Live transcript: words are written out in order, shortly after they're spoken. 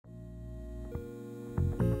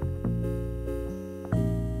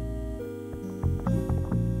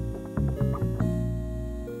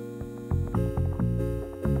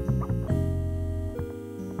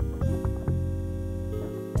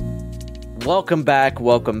Welcome back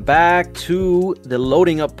to the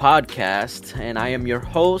Loading Up Podcast, and I am your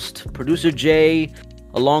host, Producer Jay,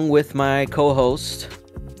 along with my co-host,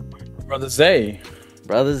 Brother Zay.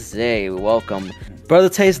 Brother Zay. Welcome. Brother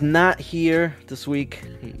Tay's not here this week.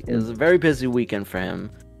 It was a very busy weekend for him.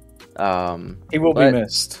 He will be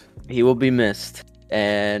missed. He will be missed,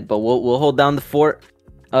 but we'll hold down the fort.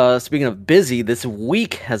 Speaking of busy, this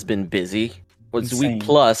week has been busy. It's week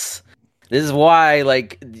plus. This is why,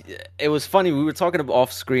 it was funny. We were talking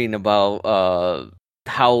off screen about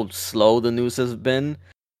how slow the news has been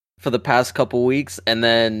for the past couple weeks, and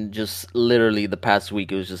then just literally the past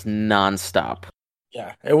week, it was just nonstop.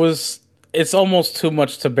 Yeah, it's almost too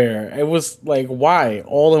much to bear. It was like, why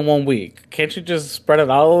all in 1 week? Can't you just spread it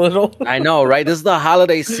out a little? I know, right? This is the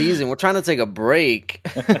holiday season. We're trying to take a break.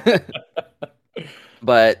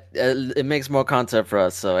 But it makes more content for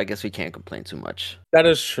us, so I guess we can't complain too much. That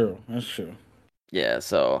is true. That's true. Yeah,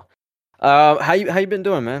 so how you been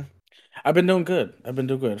doing, man? I've been doing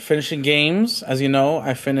good. Finishing games, as you know,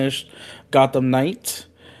 I finished Gotham Knight.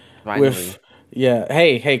 Finally.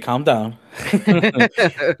 Hey, calm down.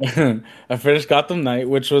 I finished Gotham Knight,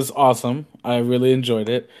 which was awesome. I really enjoyed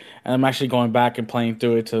it. And I'm actually going back and playing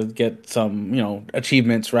through it to get some,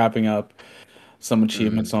 achievements, wrapping up some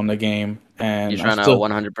achievements on the game. And you're trying to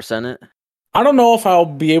 100% it? I don't know if I'll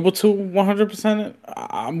be able to 100% it.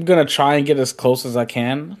 I'm going to try and get as close as I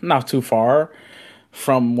can. Not too far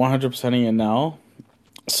from 100%ing it now.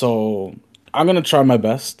 So I'm going to try my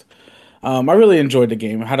best. I really enjoyed the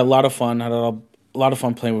game. I had a lot of fun. Had a lot of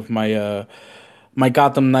fun playing with my my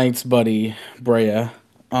Gotham Knights buddy, Brea.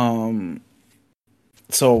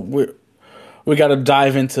 So we got to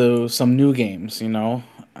dive into some new games,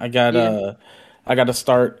 I got to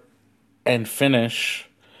start and finish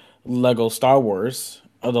Lego Star Wars,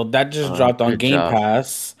 although that just dropped on Game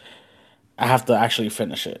Pass. I have to actually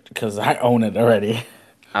finish it because I own it already.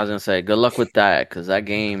 I was gonna say good luck with that, because that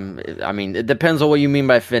game, I mean, it depends on what you mean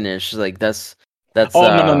by finish. Like that's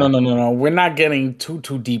no, we're not getting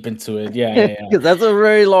too deep into it. Yeah. That's a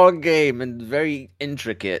very long game and very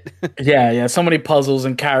intricate. yeah, so many puzzles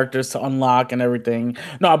and characters to unlock and everything.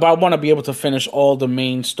 No, but I want to be able to finish all the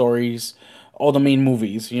main stories, all the main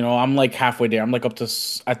movies. I'm like halfway there. I'm like up to,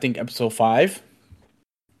 I think, episode 5.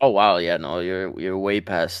 Oh wow, yeah, no, you're way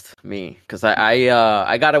past me, because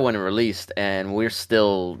I got it when it released, and we're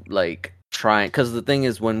still like trying. Because the thing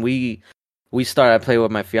is, when we start, I play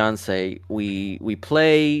with my fiance. We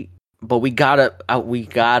play, but we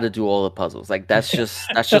gotta do all the puzzles. Like that's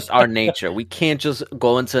just our nature. We can't just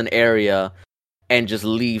go into an area and just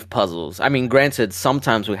leave puzzles. I mean, granted,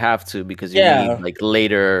 sometimes we have to, because you need like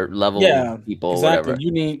later level people. Exactly. Whatever.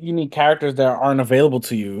 You need characters that aren't available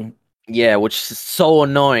to you. Yeah, which is so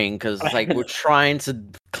annoying, because like we're trying to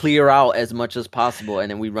clear out as much as possible,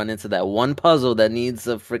 and then we run into that one puzzle that needs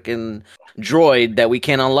a freaking droid that we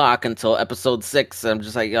can't unlock until episode 6. I'm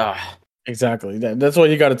just like, ah. Exactly. That's why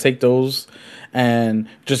you got to take those and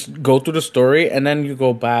just go through the story, and then you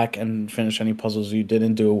go back and finish any puzzles you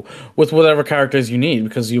didn't do with whatever characters you need,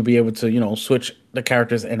 because you'll be able to switch the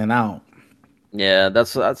characters in and out. Yeah,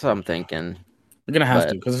 that's what I'm thinking. You're gonna have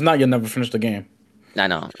to, because if not, you'll never finish the game. I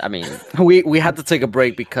know. I mean, we had to take a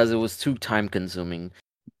break because it was too time consuming.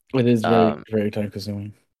 It is very, very time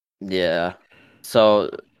consuming. Yeah. So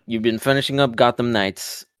you've been finishing up Gotham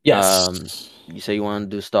Knights. Yes. You say you want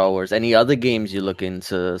to do Star Wars. Any other games you're looking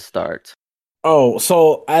to start? Oh,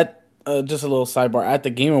 so at just a little sidebar, at the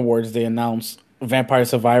Game Awards, they announced Vampire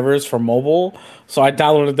Survivors for mobile. So I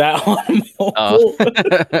downloaded that on mobile.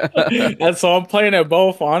 And so I'm playing it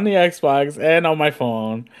both on the Xbox and on my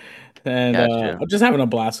phone. And Gotcha. I'm just having a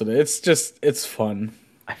blast with it. It's fun.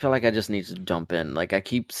 I feel like I just need to jump in. Like, I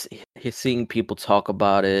keep seeing people talk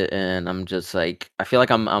about it, and I'm just like, I feel like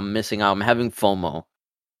I'm missing out. I'm having FOMO.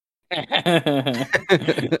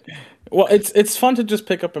 Well, it's fun to just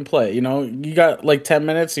pick up and play. You got like 10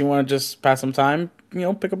 minutes. You want to just pass some time.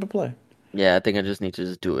 Pick up and play. Yeah, I think I just need to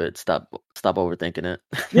just do it. Stop overthinking it.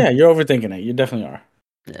 Yeah, you're overthinking it. You definitely are.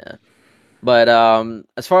 Yeah. But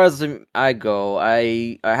as far as I go,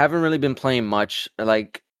 I haven't really been playing much.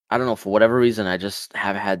 Like, I don't know, for whatever reason, I just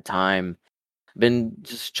haven't had time. Been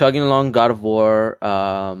just chugging along God of War.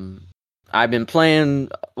 I've been playing,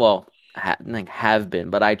 well, have been,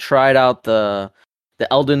 but I tried out the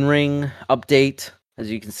Elden Ring update, as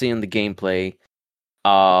you can see in the gameplay.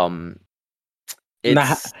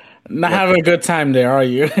 It's not having a good time there, are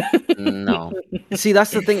you? No. See,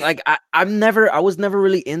 that's the thing. Like, I was never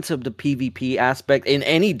really into the PvP aspect in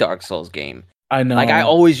any Dark Souls game. I know. Like, I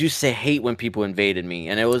always used to hate when people invaded me,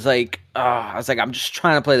 and it was like, I was like, I'm just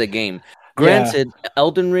trying to play the game. Yeah, Granted,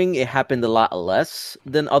 Elden Ring, it happened a lot less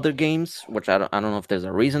than other games, which I don't know if there's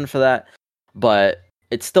a reason for that, but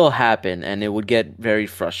it still happened and it would get very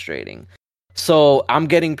frustrating. So I'm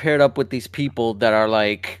getting paired up with these people that are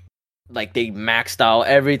like they maxed out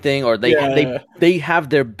everything, or yeah. they have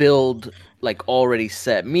their build like already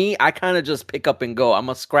set. Me, I kind of just pick up and go. I'm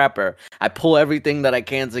a scrapper. I pull everything that I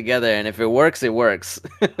can together, and if it works, it works.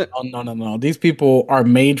 Oh no, no, no. These people are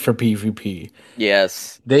made for PvP.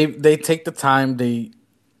 Yes. They take the time, they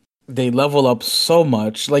level up so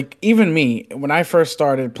much. Like even me, when I first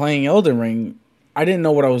started playing Elden Ring, I didn't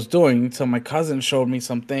know what I was doing until my cousin showed me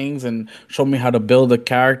some things and showed me how to build a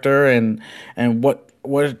character and what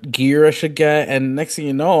gear I should get. And next thing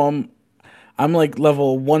you know, I'm like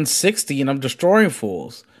level 160 and I'm destroying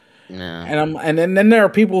fools. Yeah. And then there are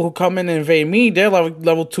people who come in and invade me. They're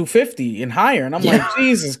level 250 and higher, and I'm like, Yeah.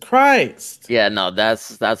 Jesus Christ. Yeah, no,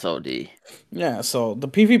 that's OD. Yeah, so the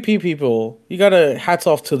PvP people, you gotta hats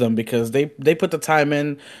off to them because they put the time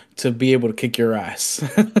in to be able to kick your ass.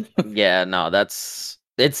 Yeah, no, that's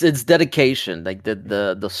it's dedication. Like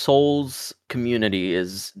the Souls community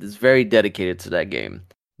is very dedicated to that game.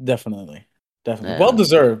 Definitely, definitely, well Yeah.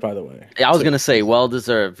 deserved, by the way. I was Too. gonna say well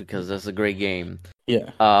deserved because that's a great game.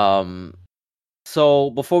 Yeah. Um,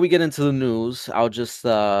 so before we get into the news, I'll just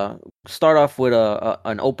start off with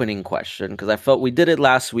an opening question because I felt we did it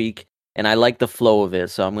last week and I like the flow of it,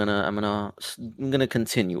 so I'm gonna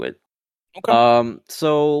continue it. Okay.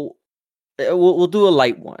 So we'll do a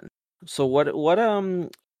light one. So what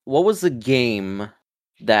was the game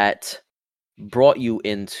that brought you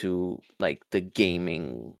into like the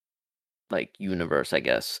gaming like universe, I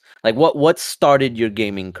guess? Like what started your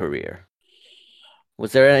gaming career?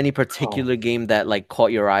 Was there any Oh. particular game that like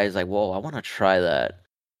caught your eyes like, "Whoa, I want to try that."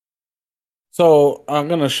 So I'm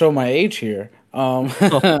gonna show my age here. Um,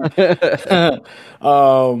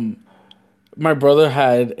 my brother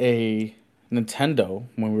had a Nintendo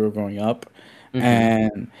when we were growing up, Mhm.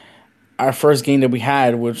 and our first game that we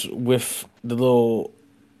had was with the little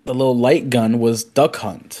light gun was Duck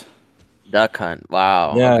Hunt. Duck Hunt.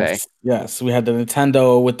 Wow, okay. Yes, yes. We had the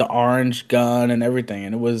Nintendo with the orange gun and everything,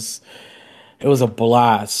 and it was a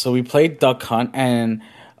blast. So we played Duck Hunt, and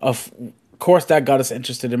of course that got us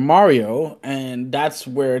interested in Mario, and that's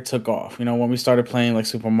where it took off. When we started playing like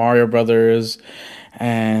Super Mario Brothers,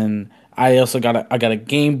 and I also got a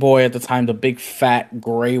Game Boy at the time, the big fat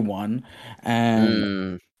gray one, and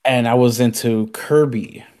Mm, and I was into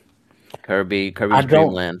Kirby. I Kirby's Dream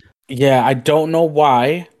don't, Land. yeah, I don't know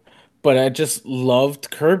why, but I just loved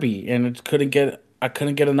Kirby and I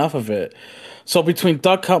couldn't get enough of it. So between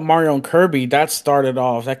Duck Hunt, Mario, and Kirby,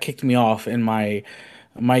 that kicked me off in my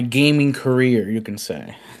gaming career, you can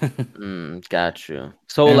say. Got you.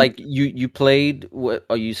 So And like you played what?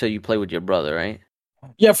 Oh, you said you played with your brother, right?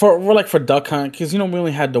 yeah, for Duck Hunt, because we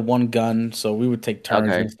only had the one gun, so we would take turns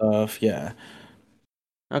Okay. and stuff. Yeah.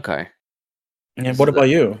 Okay. And what So, about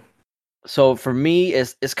you? so for me,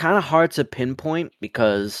 it's kind of hard to pinpoint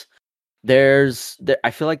because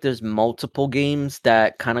I feel like there's multiple games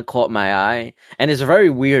that kind of caught my eye, and it's very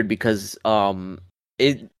weird because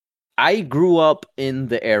it I grew up in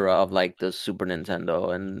the era of like the Super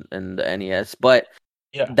Nintendo and the NES, but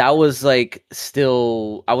Yeah. that was like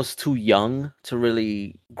still I was too young to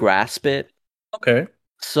really grasp it. Okay.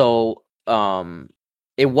 So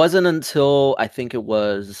it wasn't until I think it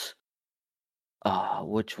was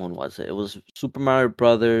which one was it? It was Super Mario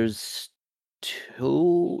Brothers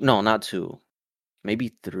 2? No, not 2.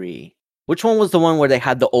 Maybe 3. Which one was the one where they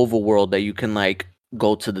had the overworld that you can like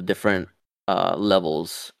go to the different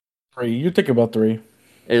levels? Three. You think about three.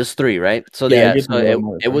 It was 3, right? So Yeah, yeah, you so think about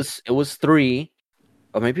Mario three. it was 3,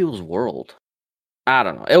 or maybe it was World. I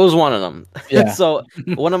don't know. It was one of them. Yeah. So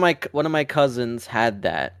one of my cousins had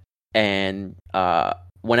that, and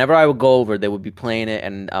whenever I would go over, they would be playing it,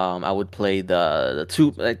 and I would play the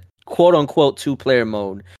two like, quote unquote 2-player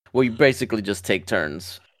mode, where you basically just take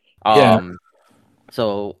turns. Yeah. Um,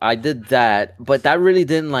 so I did that, but that really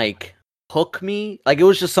didn't like hook me. Like it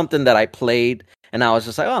was just something that I played, and I was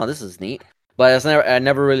just like, oh, this is neat. But I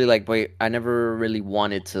never really like wait. I never really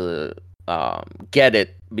wanted to get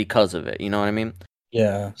it because of it. You know what I mean?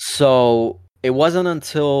 Yeah. So it wasn't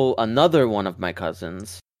until another one of my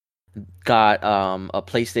cousins got a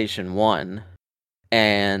PlayStation 1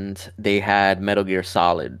 and they had Metal Gear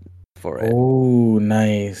Solid for it. Oh,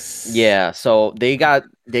 nice. Yeah, so they got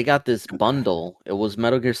this bundle. It was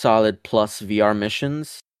Metal Gear Solid plus VR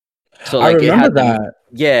missions. So I like it remember had the that.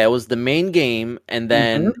 yeah, it was the main game and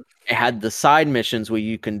then Hmm. it had the side missions where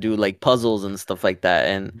you can do like puzzles and stuff like that.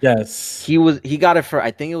 And Yes. he got it for I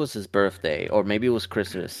think it was his birthday or maybe it was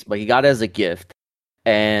Christmas, but he got it as a gift.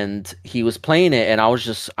 and he was playing it, and I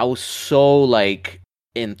was so like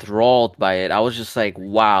enthralled by it. I was just like,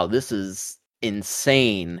 wow, this is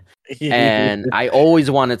insane. And I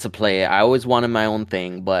always wanted to play it. I always wanted my own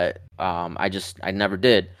thing, but I never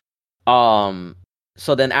did. Um,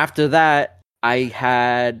 so then after that, I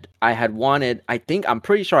had wanted. I'm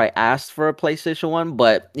pretty sure I asked for a PlayStation 1,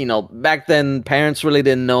 but you know, back then parents really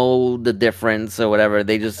didn't know the difference or whatever.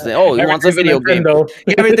 They just say, "Oh, he wants a Everything's a video game." Nintendo.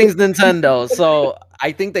 Everything's Nintendo. So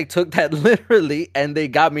I think they took that literally and they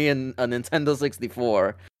got me a Nintendo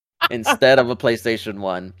 64 instead of a PlayStation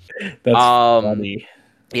 1. That's Um funny.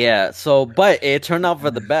 yeah, so but it turned out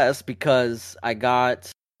for the best because I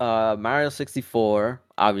got Mario 64.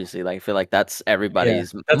 Obviously, like I feel like that's Yeah,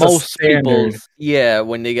 everybody's that's a most standard. people's, yeah,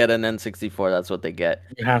 when they get an N64, that's what they get.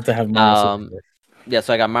 You have to have Mario Um 64. yeah,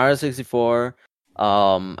 so I got Mario 64.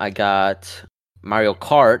 I got Mario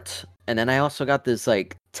Kart, and then I also got this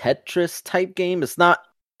like Tetris type game. It's not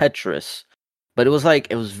Tetris, but it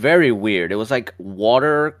was very weird. It was like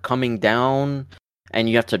water coming down, and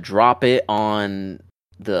you have to drop it on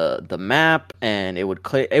the map, and it would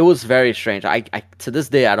clear. It was very strange. I to this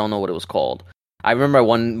day I don't know what it was called. I remember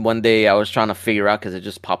one day I was trying to figure out because it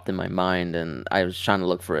just popped in my mind, and I was trying to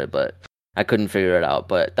look for it, but I couldn't figure it out.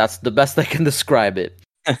 But that's the best I can describe it.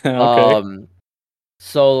 Okay. Um,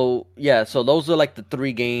 so yeah, so those are like the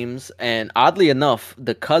three games, and oddly enough,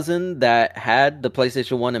 the cousin that had the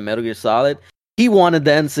PlayStation 1 and Metal Gear Solid, he wanted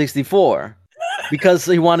the N64 because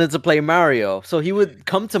he wanted to play Mario. So he would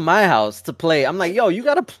come to my house to play. I'm like, "Yo, you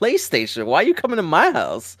got a PlayStation. Why are you coming to my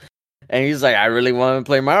house?" And he's like, "I really want to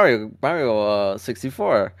play Mario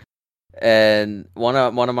 64." And one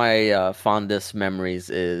of my fondest memories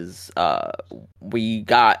is we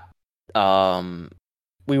got um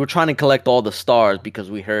we were trying to collect all the stars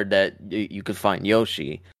because we heard that you could find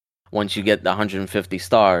Yoshi once you get the 150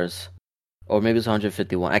 stars, or maybe it's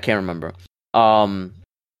 151. I can't remember. Um,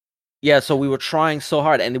 yeah, so we were trying so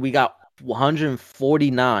hard, and we got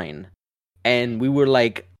 149, and we were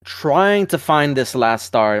like trying to find this last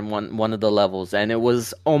star in one of the levels, and it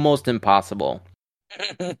was almost impossible.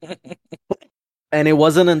 And it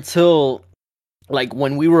wasn't until like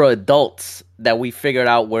when we were adults that we figured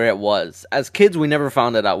out where it was. As kids, we never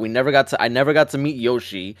found it out. I never got to meet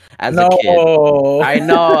Yoshi as a kid. No. I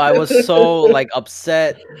know, I was so like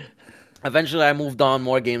upset. Eventually I moved on,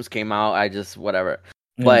 more games came out. I just whatever.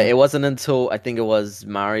 But Yeah. it wasn't until I think it was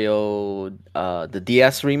Mario the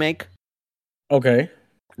DS remake Okay.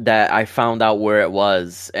 that I found out where it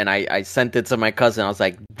was, and I sent it to my cousin. I was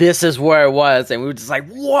like, "This is where it was," and we were just like,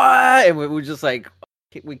 "What?" And we were just like,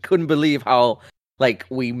 we couldn't believe how like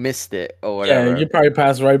we missed it or Yeah, whatever. you probably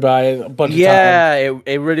passed right by it a bunch of times. Yeah,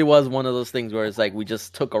 it really was one of those things where it's like we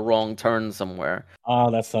just took a wrong turn somewhere.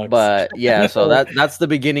 Oh, that sucks. But yeah, so that's the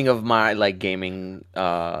beginning of my like gaming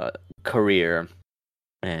career,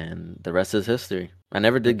 and the rest is history. I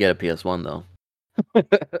never did get a PS1 though.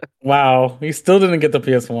 Wow, you still didn't get the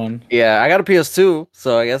PS1. Yeah, I got a PS2,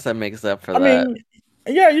 so I guess that makes up for I that. mean,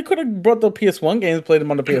 yeah, you could have brought the PS1 games, played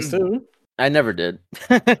them on the PS2. I never did.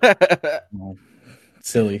 Oh,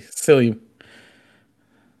 silly, silly.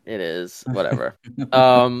 It is whatever.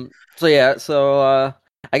 So yeah,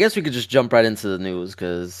 I guess we could just jump right into the news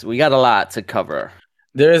because we got a lot to cover.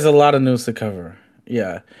 There is a lot of news to cover.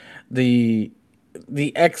 Yeah, the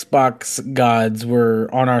the Xbox gods were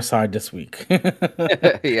on our side this week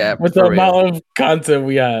Yeah, with the for real. amount of content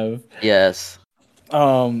we have. Yes.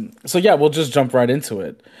 So yeah, we'll just jump right into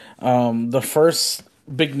it. The first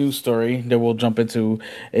big news story that we'll jump into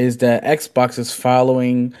is that Xbox is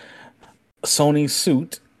following Sony's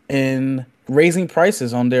suit in raising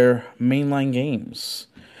prices on their mainline games.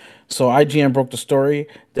 So IGN broke the story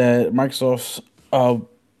that Microsoft's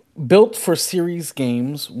built for series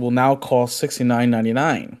games will now cost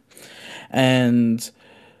 $69.99. And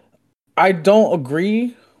I don't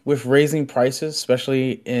agree with raising prices,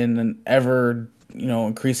 especially in an ever,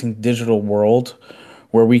 increasing digital world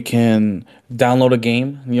where we can download a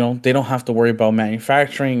game. They don't have to worry about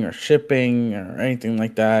manufacturing or shipping or anything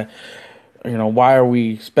like that. Why are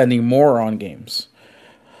we spending more on games?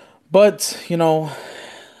 But,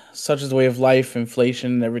 such is the way of life,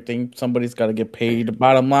 inflation and everything. Somebody's got to get paid. The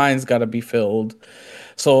bottom line's got to be filled.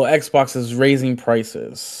 So Xbox is raising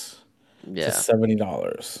prices to Yeah.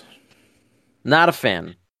 $70. Not a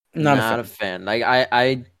fan. Not a Not a fan. fan. Like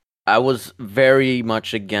I was very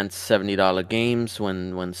much against $70 games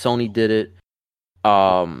when Sony did it.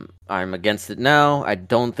 I'm against it now. I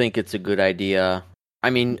don't think it's a good idea. I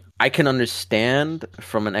mean, I can understand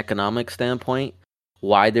from an economic standpoint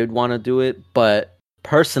why they'd want to do it, but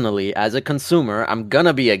personally, as a consumer, I'm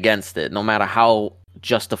gonna be against it, no matter how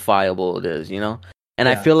justifiable it is, you know? And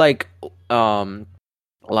I Yeah, feel like um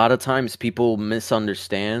a lot of times people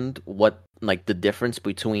misunderstand what like the difference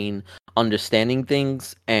between understanding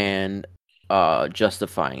things and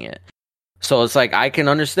justifying it. So it's like I can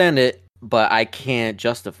understand it, but I can't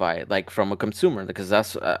justify it like from a consumer because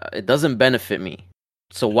that's it doesn't benefit me.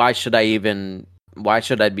 So why should I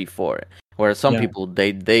be for it? Whereas some yeah, people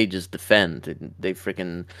they just defend and they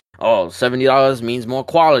freaking oh $70 means more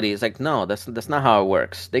quality. It's like no, that's not how it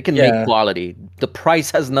works. They can make yeah, quality. The price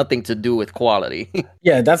has nothing to do with quality.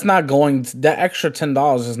 yeah. That's not going. That extra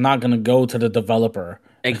 $10 is not going to go to the developer.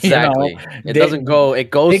 You know, Exactly. It they doesn't go. It they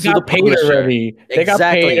goes to the got paid publisher. already. They got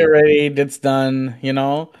paid Exactly. already. It's done. You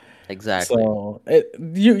know. Exactly. So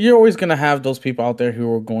you're always gonna have those people out there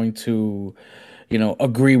who are going to,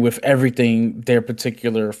 agree with everything their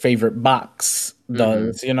particular favorite box Hmm.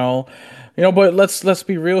 does. But let's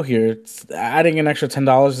be real here. Adding an extra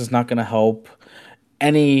 $10 is not gonna help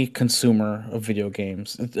any consumer of video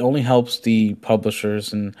games. It only helps the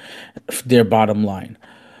publishers and their bottom line.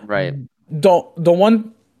 Right. The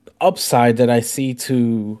one upside that I see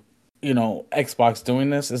to Xbox doing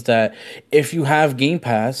this is that if you have Game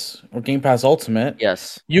Pass or Game Pass Ultimate,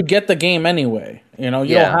 Yes. you get the game anyway. You don't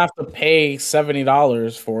Yeah. have to pay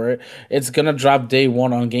 $70 for it. It's gonna drop day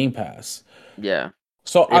one on Game Pass. Yeah.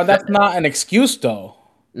 So If that's not an excuse though.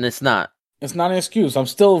 it's not. It's not an excuse. I'm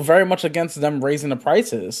still very much against them raising the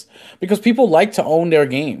prices because people like to own their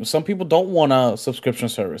games. Some people don't want a subscription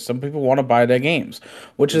service. Some people want to buy their games,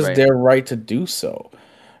 which is Right. their right to do so,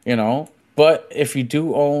 you know? But if you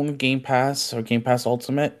do own Game Pass or Game Pass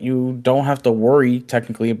Ultimate, you don't have to worry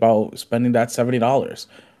technically about spending that $70.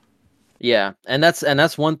 Yeah. And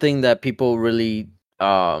that's one thing that people really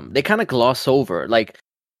they kind of gloss over. Like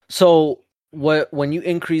so when you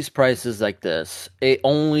increase prices like this, it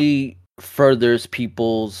only furthers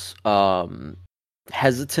people's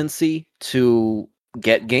hesitancy to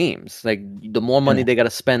get games. Like the more money Yeah. they gotta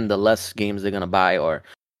spend, the less games they're gonna buy, or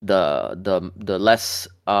the less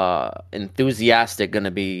enthusiastic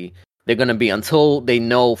gonna be they're gonna be until they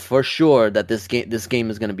know for sure that this game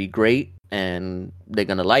is gonna be great and they're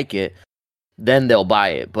gonna like it. Then they'll buy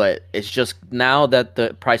it. But it's just now that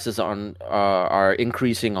the prices are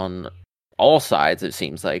increasing on all sides. It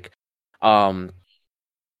seems like um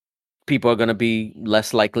people are going to be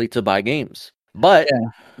less likely to buy games. But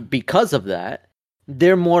Yeah. because of that,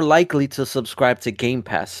 they're more likely to subscribe to Game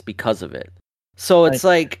Pass because of it. So I, it's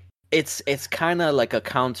like it's kind of like a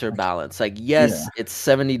counterbalance. Like yeah. yes, it's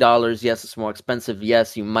 $70. Yes, it's more expensive.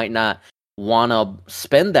 Yes, you might not want to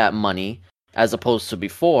spend that money as opposed to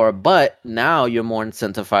before, but now you're more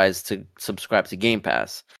incentivized to subscribe to Game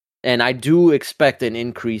Pass. And I do expect an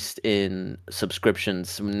increase in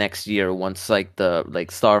subscriptions next year once like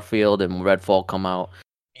Starfield and Redfall come out.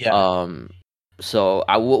 Yeah. Um, so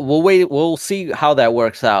we'll wait. We'll see how that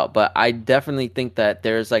works out. But I definitely think that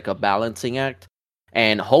there's like a balancing act,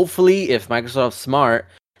 and hopefully, if Microsoft's smart,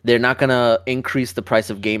 they're not gonna increase the price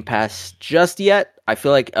of Game Pass just yet. I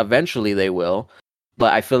feel like eventually they will,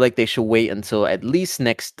 but I feel like they should wait until at least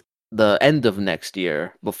the end of next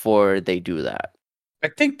year before they do that. I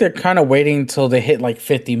think they're kind of waiting until they hit like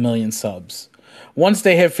 50 million subs. Once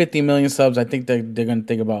they hit 50 million subs, I think they're going to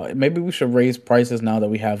think about maybe we should raise prices now that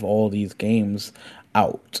we have all these games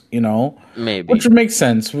out, which Maybe. would make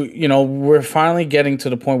sense. We're finally getting to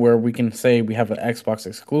the point where we can say we have an Xbox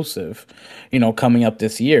exclusive, coming up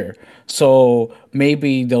this year. So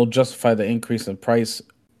maybe they'll justify the increase in price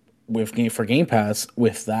for Game Pass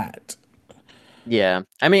with that. Yeah,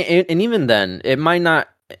 I mean, and even then, it might not.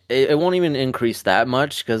 It won't even increase that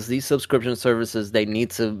much because these subscription services they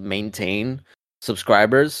need to maintain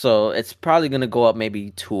subscribers, so it's probably gonna go up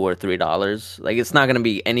maybe $2 or $3. Like, it's not gonna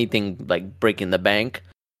be anything like breaking the bank,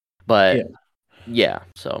 Yeah. but yeah.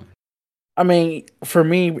 So, I mean, for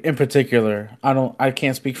me in particular, I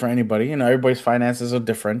can't speak for anybody. Everybody's finances are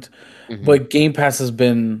different, hmm but Game Pass has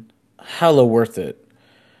been hella worth it. You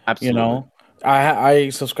absolutely. know, I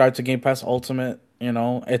subscribe to Game Pass Ultimate.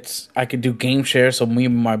 I could do game share, so me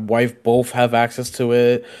and my wife both have access to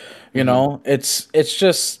it. hmm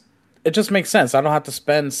It just makes sense. I don't have to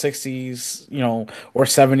spend 60s, or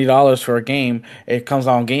 $70 for a game. It comes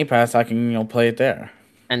out on Game Pass. I can play it there.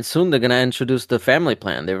 And soon they're gonna introduce the family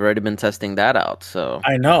plan. They've already been testing that out. So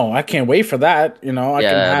I know. I can't wait for that. I can yeah,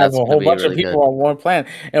 have that's a gonna whole be bunch of really people good. on one plan.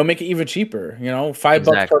 It'll make it even cheaper. $5 per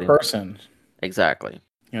Exactly. person. Exactly.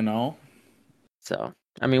 You know, So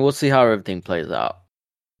I mean, we'll see how everything plays out.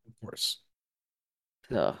 of course.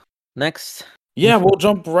 So next. Yeah, we'll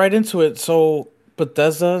jump right into it. So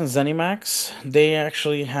Bethesda and ZeniMax, they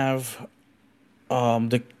actually have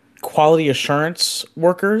the quality assurance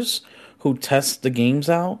workers who test the games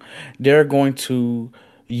out, they're going to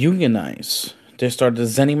unionize. They started the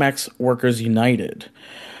ZeniMax Workers United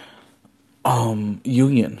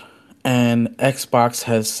union, and Xbox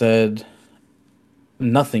has said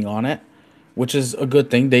nothing on it, which is a good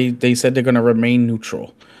thing. They said they're going to remain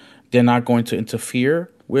neutral. They're not going to interfere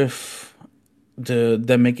with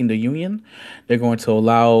them making the union. They're going to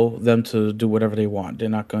allow them to do whatever they want. They're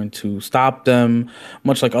not going to stop them,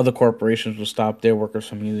 much like other corporations will stop their workers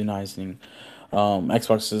from unionizing.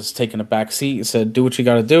 Xbox is taking a back seat and said, "Do what you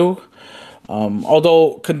got to do."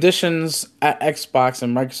 Although conditions at Xbox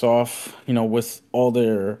and Microsoft, with all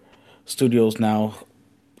their studios now,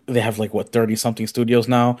 they have like what 30 something studios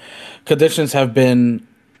now. Conditions have been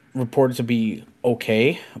reported to be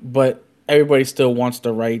okay, but everybody still wants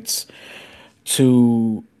the rights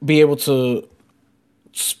to be able to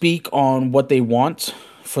speak on what they want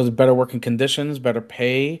for the better working conditions, better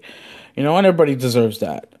pay, and everybody deserves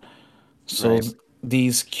that. So Right.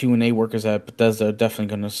 these Q&A workers at Bethesda are definitely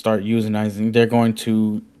going to start unionizing. They're going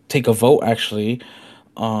to take a vote actually.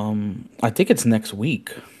 I think it's next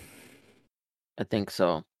week. I think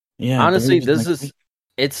so. Yeah, I Honestly, believe it's this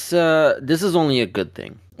next is this is only a good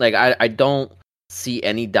thing. Like I don't see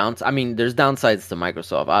any downs. I mean, there's downsides to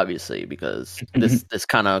Microsoft, obviously, because week. this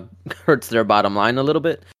kind of hurts their bottom line a little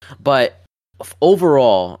bit. But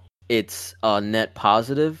overall, it's a net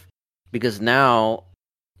positive because now,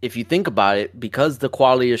 if you think about it, because the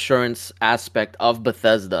quality assurance aspect of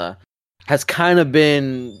Bethesda has kind of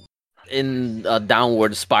been in a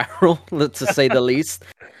downward spiral, let's just say the least.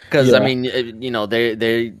 Because I Yeah. mean,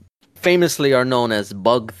 they famously are known as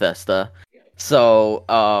Bugthesta, so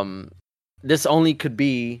this only could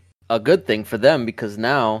be a good thing for them because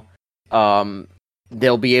now um,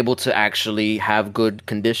 they'll be able to actually have good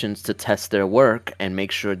conditions to test their work and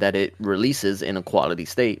make sure that it releases in a quality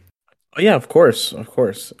state. Oh, yeah, of course, of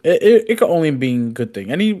course. It could only be a good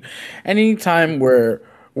thing. Any time where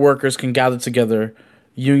workers can gather together,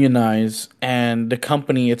 unionize, and the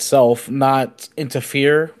company itself not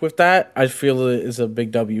interfere with that, I feel it is a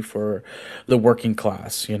big W for the working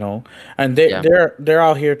class. And they Yeah. they're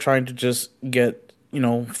out here trying to just get,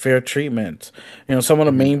 fair treatment. Some of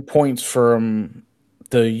the Hmm. main points from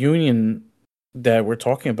the union that we're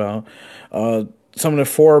talking about, uh, some of the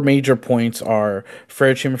four major points are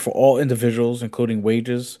fair treatment for all individuals, including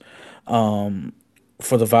wages,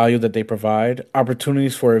 for the value that they provide,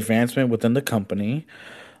 opportunities for advancement within the company,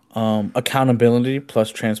 accountability plus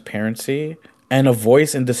transparency, and a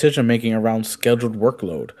voice in decision making around scheduled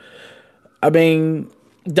workload. I mean,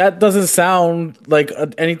 that doesn't sound like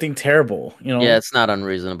anything terrible, you Yeah, know? it's not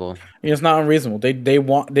unreasonable. It's not unreasonable.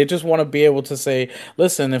 They just want to be able to say,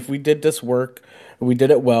 listen, if we did this work, we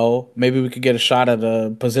did it well, maybe we could get a shot at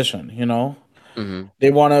a position. Hmm.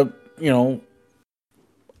 They want to,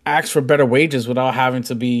 ask for better wages without having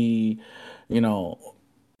to be, you know,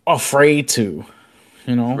 afraid to,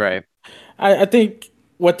 you know. Right. I think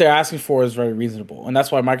what they're asking for is very reasonable. And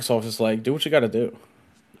that's why Microsoft is like, do what you gotta do.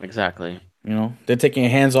 Exactly. They're taking a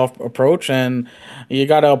hands-off approach, and you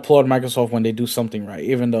gotta applaud Microsoft when they do something right,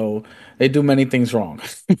 even though they do many things wrong.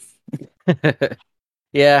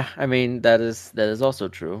 Yeah, I mean that is also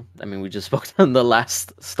true. I mean, we just spoke on the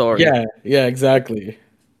last story, Yeah, yeah, exactly.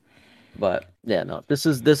 but yeah, no, this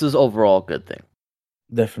is overall a good thing.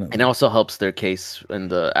 And it Definitely. also helps their case in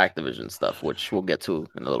the Activision stuff, which we'll get to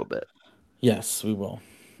in a little bit. Yes, we will.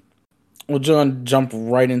 We'll jump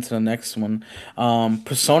right into the next one.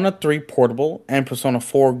 Persona 3 Portable and Persona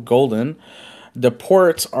 4 Golden. The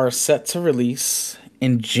ports are set to release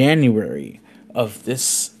in January of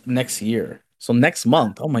this next year. So next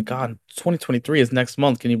month. Oh my God, 2023 is next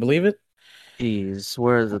month. Can you believe it? Jeez,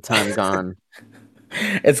 where has the time gone?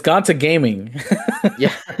 It's gone to gaming.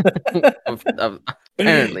 Yeah,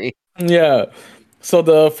 apparently. Yeah. So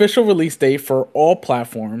the official release date for all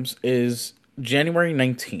platforms is January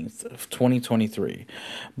 19th of 2023.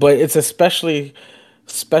 But it's especially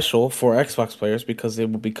special for Xbox players because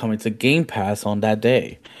it will be coming to Game Pass on that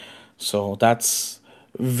day. So that's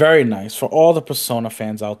very nice for all the Persona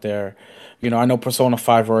fans out there. I know Persona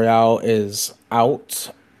 5 Royale is out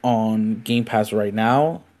on Game Pass right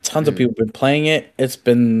now. Tons of Mhm. people have been playing it. It's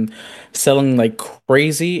been selling like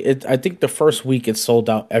crazy. I think the first week it sold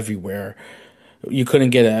out everywhere. You couldn't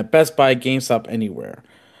get it at Best Buy, GameStop, anywhere.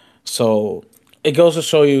 So it goes to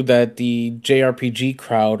show you that the JRPG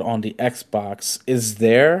crowd on the Xbox is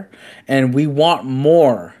there, and we want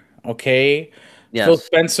more. Okay, Phil Yes,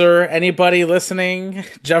 Spencer, anybody listening?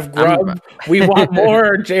 Jeff I'm. Grubb, we want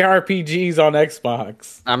more JRPGs on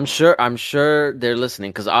Xbox. I'm sure they're listening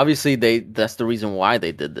because obviously that's the reason why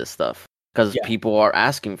they did this stuff because Yeah, people are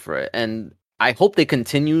asking for it, and I hope they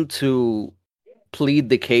continue to plead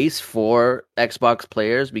the case for Xbox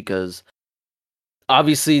players because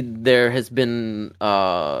obviously there has been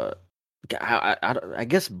I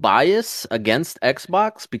guess bias against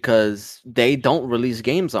Xbox because they don't release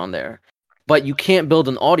games on there. But you can't build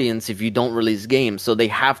an audience if you don't release games, so they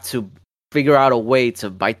have to figure out a way to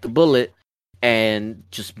bite the bullet and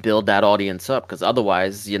just build that audience up because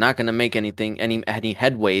otherwise you're not going to make any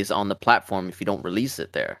headways on the platform if you don't release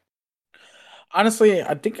it there. Honestly,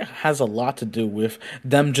 I think it has a lot to do with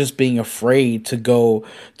them just being afraid to go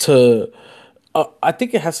to. I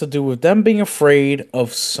think it has to do with them being afraid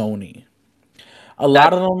of Sony. That A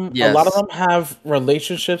lot of yes. them have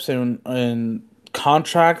relationships and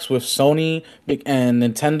contracts with Sony and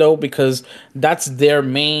Nintendo because that's their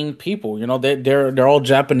main people. You know, they're all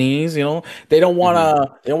Japanese. You know, Mhm. they don't want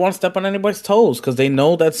to step on anybody's toes because they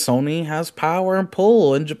know that Sony has power and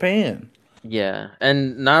pull in Japan. Yeah,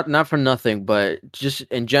 and not for nothing, but just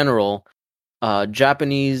in general,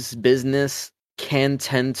 Japanese business can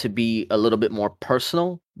tend to be a little bit more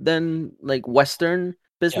personal than like Western Yeah,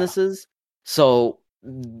 businesses. So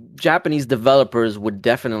Japanese developers would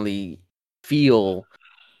definitely feel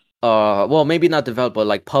well, maybe not developer,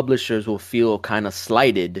 like publishers will feel kind of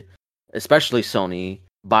slighted, especially Sony,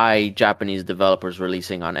 by Japanese developers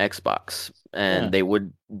releasing on Xbox, yeah, and they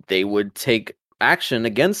would take action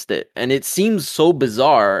against it. And it seems so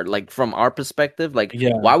bizarre, like from our perspective, like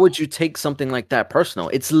yeah, why would you take something like that personal?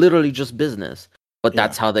 It's literally just business, but yeah.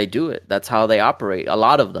 that's how they do it. That's how they operate. A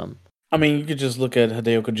lot of them. I mean, you could just look at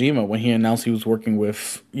Hideo Kojima when he announced he was working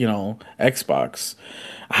with, Xbox,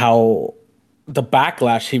 how the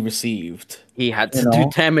backlash he received, He had you to do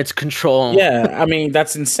know? damage control, Yeah, I mean,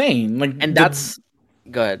 that's insane. Like and that's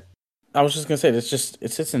good. I was just gonna say, it's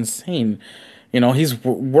just insane. You know, he's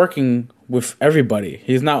working with everybody.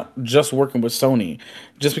 He's not just working with Sony.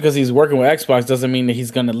 Just because he's working with Xbox doesn't mean that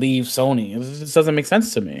he's gonna leave Sony. It just doesn't make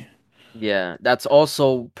sense to me. Yeah, that's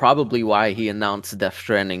also probably why he announced Death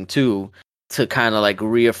Stranding 2 to kind of like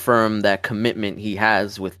reaffirm that commitment he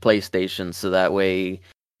has with PlayStation so that way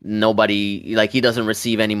nobody like he doesn't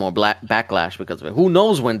receive any more backlash because of it. Who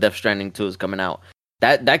knows when Death Stranding 2 is coming out?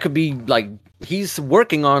 That could be like he's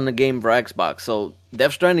working on the game for Xbox. So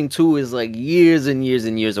Death Stranding 2 is like years and years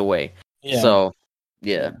and years away. Yeah, So,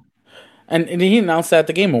 yeah. yeah. And he announced that at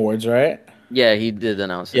the Game Awards, right? Yeah, he did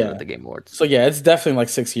announce it at Yeah. the Game Awards. So yeah, it's definitely like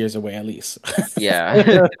 6 years away at least. Yeah.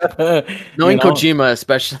 You Knowing know? Kojima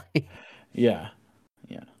especially. Yeah.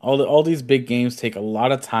 Yeah. All these big games take a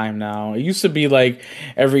lot of time now. It used to be like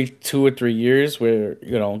every 2 or 3 years where,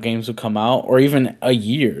 games would come out, or even a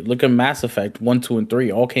year. Look at Mass Effect 1, 2, and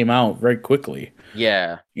 3 all came out very quickly.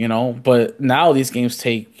 Yeah. But now these games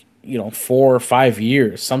take, 4 or 5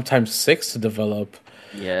 years, sometimes six to develop.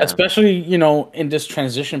 Yeah. Especially, in this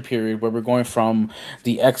transition period where we're going from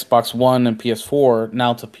the Xbox One and PS4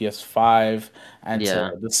 now to PS5 and to Yeah.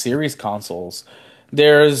 the series consoles.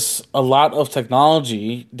 There's a lot of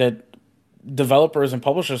technology that developers and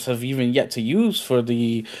publishers have even yet to use for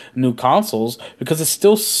the new consoles because it's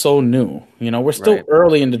still so new. We're still Right.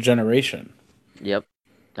 early in the generation. Yep.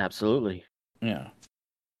 Absolutely. Yeah.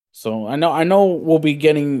 So I know we'll be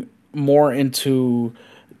getting more into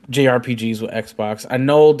JRPGs with Xbox. I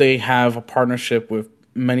know they have a partnership with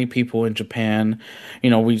many people in Japan.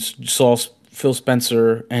 We saw Phil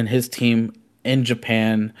Spencer and his team in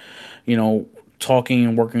Japan, talking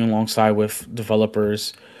and working alongside with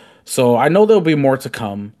developers. So I know there'll be more to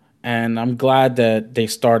come, and I'm glad that they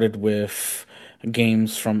started with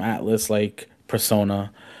games from Atlas like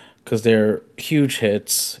Persona because they're huge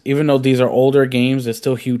hits. Even though these are older games, they're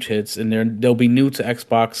still huge hits, and they'll be new to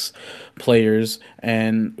Xbox players.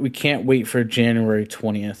 And we can't wait for January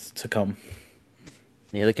 20th to come.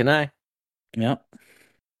 Neither can I. Yep.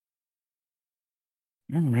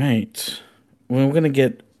 All right. Well, we're gonna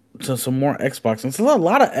get to some more Xbox. There's a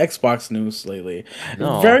lot of Xbox news lately. I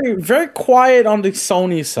know. Very very quiet on the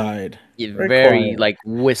Sony side. Very Very quiet. like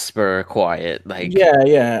whisper quiet. Like Yeah,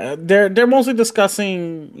 yeah. They're mostly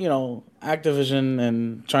discussing, Activision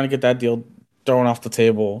and trying to get that deal thrown off the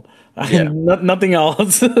table. yeah. Nothing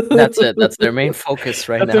else. That's it. That's their main focus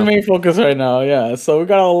right That's their now. main focus right now. Yeah. So we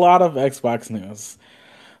got a lot of Xbox news.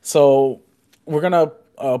 So we're gonna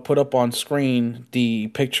put up on screen the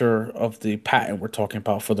picture of the patent we're talking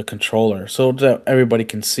about for the controller, so that everybody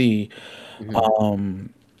can see. Hmm.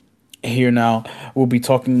 Here now, we'll be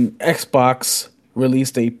talking. Xbox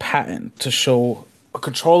released a patent to show a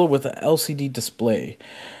controller with an LCD display.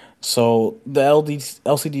 So the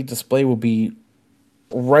LCD display will be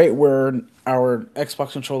right where our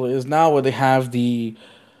Xbox controller is now, where they have the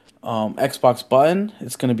Xbox button.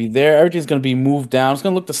 It's gonna be there. Everything's gonna be moved down. It's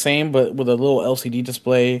gonna look the same, but with a little LCD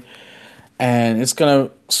display, and it's gonna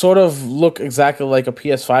sort of look exactly like a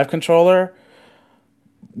PS5 controller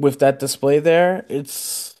with that display there. It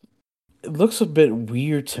looks a bit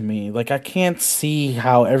weird to me. Like I can't see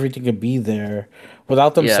how everything could be there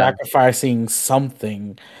without them Yeah. sacrificing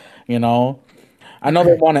something, you know? I know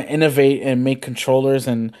they want to innovate and make controllers,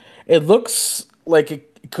 and it looks like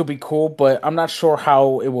it could be cool, but I'm not sure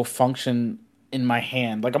how it will function in my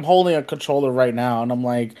hand. Like I'm holding a controller right now, and I'm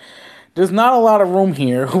like, there's not a lot of room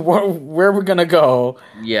here. Where are we gonna go?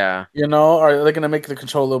 Yeah. You know, are they gonna make the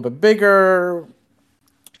controller a little bit bigger?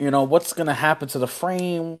 You know, what's gonna happen to the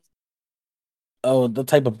frame? Oh, the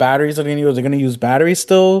type of batteries they're gonna use. They're gonna use batteries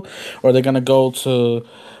still, or they're gonna go to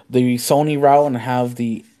the Sony route and have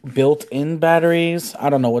the built-in batteries. I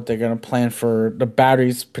don't know what they're gonna plan for the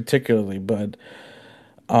batteries particularly, but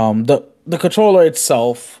the controller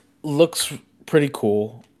itself looks pretty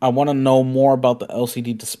cool. I want to know more about the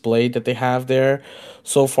LCD display that they have there.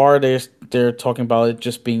 So far, they're talking about it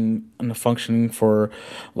just being functioning for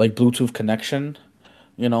like Bluetooth connection,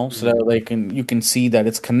 you know, so that Mhm. you can see that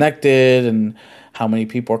it's connected and how many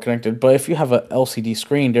people are connected. But if you have a LCD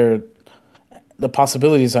screen, the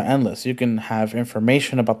possibilities are endless. You can have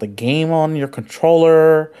information about the game on your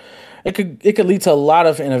controller. It could lead to a lot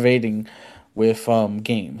of innovating with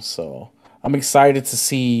games. So I'm excited to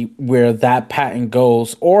see where that patent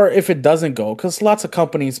goes, or if it doesn't go, because lots of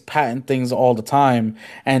companies patent things all the time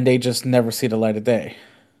and they just never see the light of day.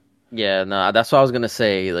 Yeah, no, that's what I was gonna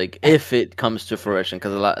say. Like, if it comes to fruition,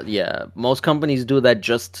 because most companies do that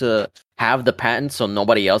just to have the patent so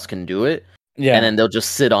nobody else can do it, and Yeah, then they'll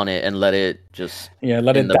just sit on it and let it just yeah,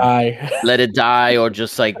 let in it the die. let it die or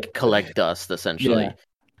just like collect dust Yeah, essentially.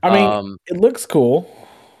 I mean, Um, it looks cool.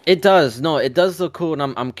 it does. No, it does look cool,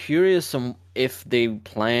 and I'm curious on if they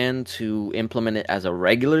plan to implement it as a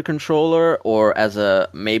regular controller or as a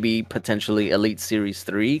maybe potentially Elite Series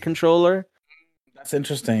 3 controller. That's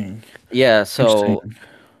interesting. Yeah, Interesting. so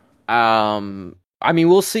I mean,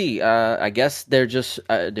 we'll see. I guess they're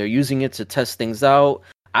using it to test things out.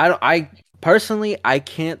 I personally I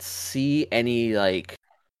can't see any like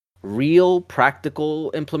real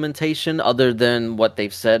practical implementation other than what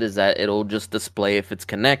they've said is that it'll just display if it's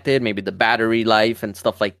connected, maybe the battery life and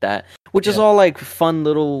stuff like that, which is Yeah, all like fun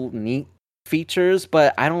little neat features,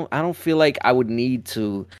 but I don't feel like I would need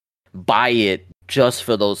to buy it just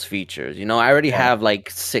for those features. You know, I already yeah, have like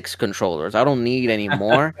 6 controllers. I don't need any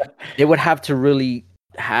more. They would have to really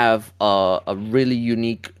have a really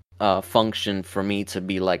unique function for me to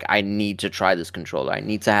be like I need to try this controller. I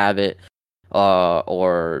need to have it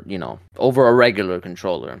or over a regular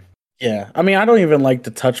controller. yeah. I mean, I don't even like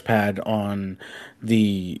the touchpad on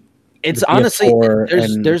the It's the honestly PS4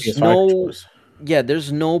 there's and the there's PS5 no controllers. yeah,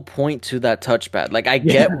 there's no point to that touchpad. Like I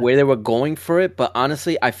get Yeah, where they were going for it, but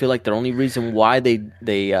honestly, I feel like the only reason why they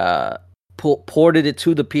ported it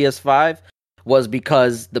to the PS5 was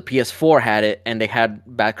because the PS4 had it and they had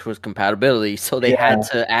backwards compatibility, so they had yeah,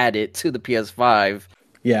 to add it to the PS5.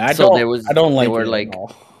 yeah. So I don't they like were it at like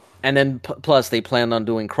all. and then plus they planned on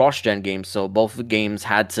doing cross-gen games, so both the games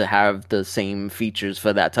had to have the same features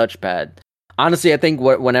for that touchpad. Honestly, I think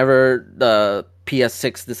whenever the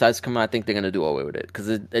PS6 decides to come out, I think they're gonna do away with it because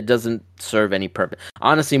it doesn't serve any purpose.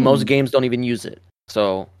 Honestly, most Hmm. games don't even use it,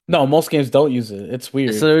 so No, most games don't use it. It's it's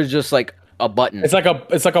weird. literally just like a button, It's like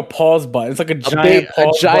a pause button. It's like a a giant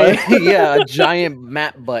pause giant yeah, a giant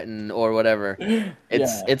map button or whatever. button.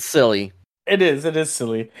 Yeah. It's silly. It is. It is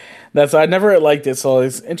silly. That's I never liked it, so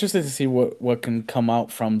it's interesting to see what can come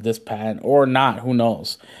out from this pad or not. Who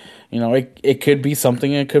knows? You know, it could be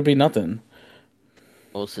something. It could be nothing.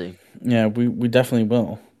 We'll see. Yeah, we definitely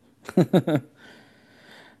will.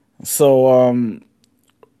 So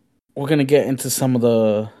we're gonna get into some of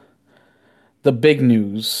the big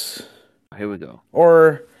news, Here we go.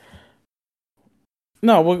 or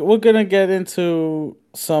no, we're gonna get into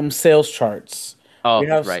some sales charts. Oh,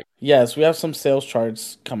 right. Yes, we have some sales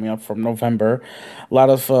charts coming up from November. A lot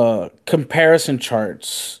of comparison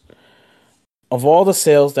charts of all the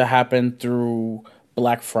sales that happened through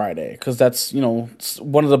Black Friday, because that's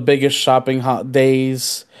one of the biggest shopping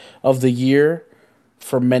days of the year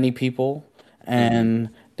for many people, Hmm. and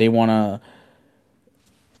they want to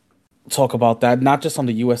talk about that not just on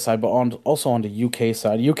the U.S. side, but also on the U.K.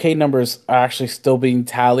 side. U.K. numbers are actually still being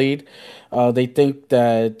tallied. They think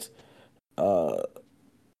that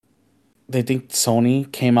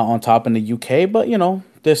Sony came out on top in the UK, but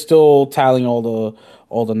they're still tallying all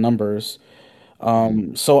the numbers.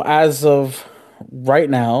 Hmm. So as of right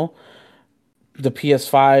now, The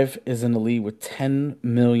PS5 is in the lead with 10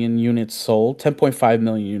 million units sold, 10.5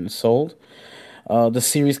 million units sold. The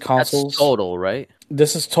series That's consoles, total, right?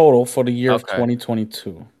 this is total for the year of Okay.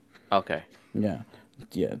 2022. Okay. Yeah.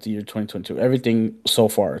 Yeah, the year 2022. Everything so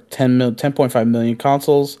far. 10.5 million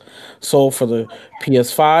consoles sold for the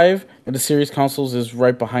PS5, and the series consoles is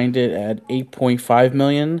right behind it at 8.5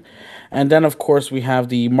 million. And then of course we have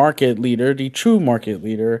the market leader, the true market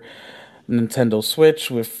leader, Nintendo Switch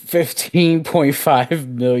with 15.5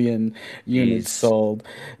 million units Jeez. sold.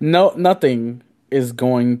 No, nothing is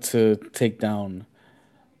going to take down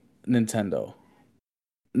Nintendo.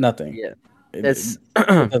 Nothing. Yeah. It, it, It's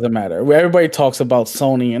it doesn't matter. Everybody talks about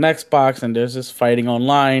Sony and Xbox, and there's this fighting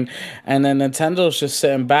online, and then Nintendo's just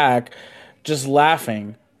sitting back, just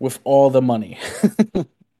laughing with all the money.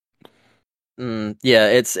 yeah,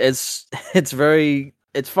 it's very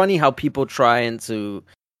it's funny how people trying to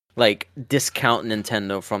like discount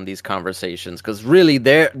Nintendo from these conversations because really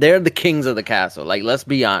they're the kings of the castle. Like let's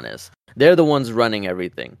be honest, they're the ones running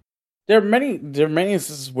everything. There are many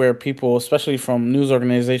instances where people, especially from news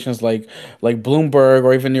organizations like Bloomberg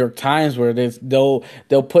or even New York Times, where they'll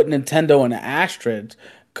put Nintendo in an asterisk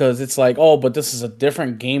because it's like, oh, but this is a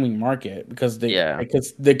different gaming market because Yeah,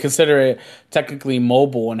 they consider it technically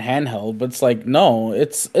mobile and handheld, but it's like no,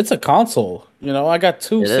 it's a console. I got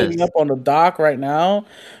two it sitting is. up on the dock right now.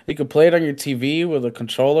 You can play it on your TV with a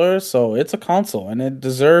controller, so it's a console and it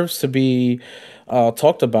deserves to be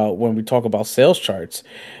talked about when we talk about sales charts.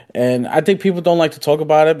 And I think people don't like to talk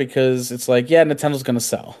about it because it's like, yeah, Nintendo's gonna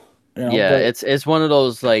sell, Yeah, but it's one of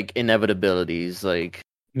those like inevitabilities. Like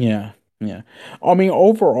yeah, yeah. I mean,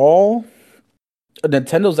 overall,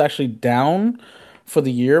 Nintendo's actually down for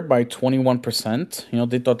the year by 21%.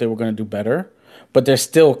 They thought they were gonna do better, but they're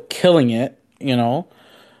still killing it.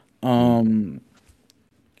 mm, Um,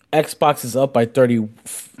 Xbox is up by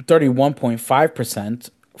 31.5%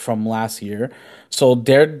 from last year. So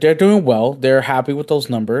they're doing well. They're happy with those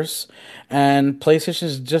numbers. And PlayStation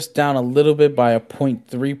is just down a little bit by a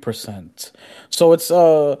 0.3%. So it's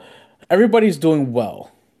everybody's doing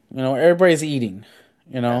well. Everybody's eating,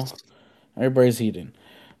 you know. yes, Everybody's eating.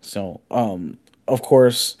 So of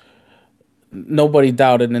course nobody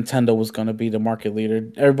doubted Nintendo was going to be the market leader.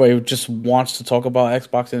 Everybody just wants to talk about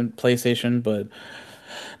Xbox and PlayStation, but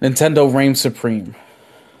Nintendo reigns supreme.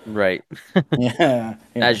 right. Yeah,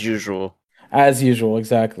 yeah. As usual. As usual,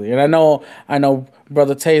 exactly. And I know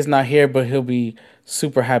Brother Tay's not here, but he'll be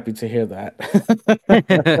super happy to hear that.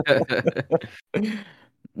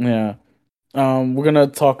 Yeah. We're gonna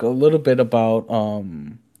talk a little bit about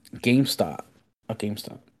GameStop,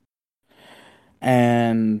 GameStop,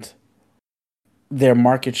 and their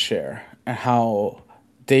market share and how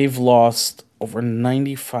they've lost over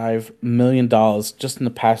 $95 million just in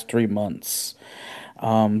the past 3 months.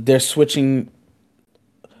 They're switching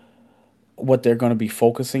what they're going to be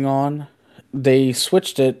focusing on. They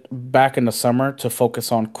switched it back in the summer to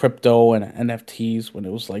focus on crypto and NFTs when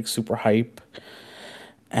it was like super hype.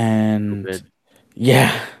 And Stupid.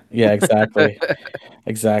 yeah, yeah, exactly.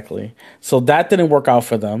 Exactly. So that didn't work out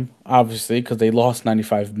for them, obviously, because they lost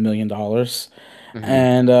 $95 million. Hmm.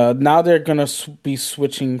 And now they're going to be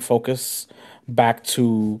switching focus back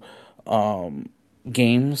to um,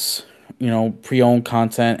 games, pre-owned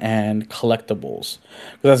content and collectibles.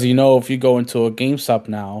 Because as you know, if you go into a GameStop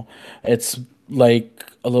now, it's like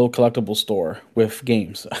a little collectible store with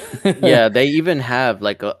games. Yeah, they even have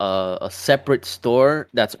like a separate store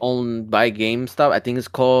that's owned by GameStop. I think it's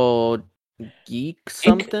called Geek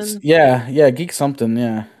something. Yeah, yeah, Geek something,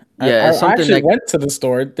 yeah. I, Yeah, I it's I something actually like went to the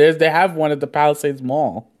store. They have one at the Palisades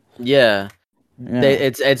Mall. yeah. Yeah.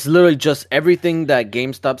 It's literally just everything that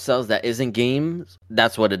GameStop sells that isn't games.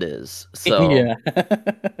 That's what it is. So Yeah.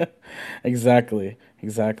 Exactly.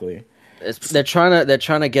 Exactly. they're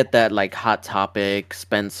trying to get that like Hot Topic,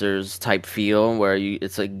 Spencer's type feel where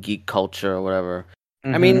it's a geek culture or whatever.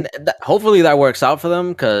 I Hmm. mean, hopefully that works out for them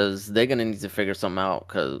because they're gonna need to figure something out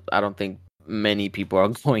because I don't think many people are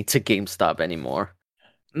going to GameStop anymore.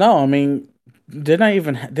 No, I mean, they don't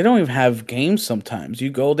even have games sometimes. You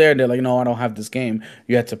go there and they're like, "No, I don't have this game."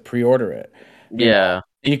 You have to pre-order it. You know. Yeah,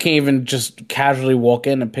 You can't even just casually walk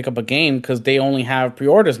in and pick up a game because they only have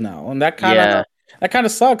pre-orders now. And yeah, that kind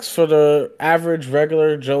of sucks for the average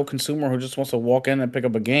regular Joe consumer who just wants to walk in and pick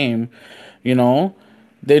up a game, you know?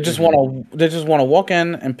 hmm, They just want to walk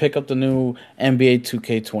in and pick up the new NBA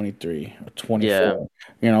 2K23 or yeah, 24.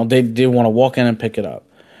 They want to walk in and pick it up.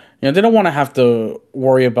 They don't want to have to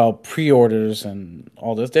worry about pre-orders and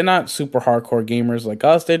all this. They're not super hardcore gamers like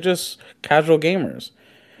us. They're just casual gamers.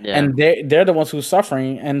 yeah, And they're the ones who are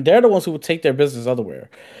suffering, and they're the ones who would take their business otherwhere.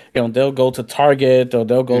 They'll go to Target or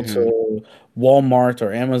they'll go hmm, to Walmart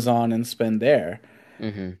or Amazon and spend there.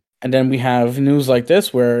 Hmm. And then we have news like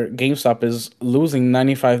this where GameStop is losing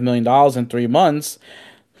 $95 million in 3 months.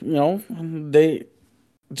 They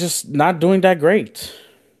just not doing that great.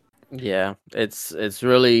 Yeah, it's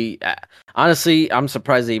really honestly, I'm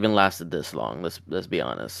surprised it even lasted this long. Let's be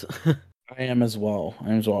honest. I am as well. I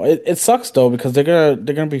am as well. It sucks though because they're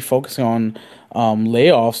gonna be focusing on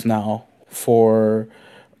layoffs now for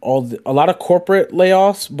a lot of corporate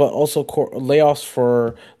layoffs, but also layoffs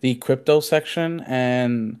for the crypto section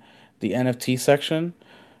and the NFT section.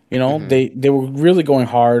 Hmm. They were really going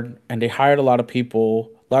hard and they hired a lot of people,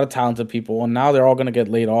 a lot of talented people, and now they're all gonna get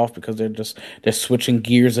laid off because they're switching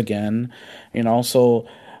gears again. So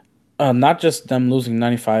not just them losing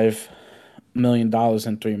 $95 million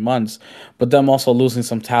in 3 months, but them also losing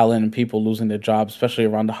some talent and people losing their jobs, especially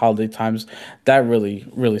around the holiday times. That really,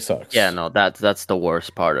 really Yeah, sucks. no, that's the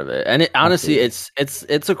worst part of it. And honestly,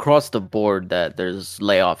 Absolutely. it's across the board that there's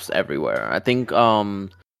layoffs everywhere. I think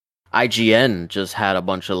IGN just had a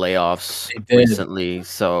bunch of layoffs They did. recently,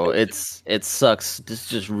 so it sucks. This is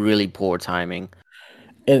just really poor timing.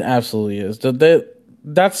 It absolutely is.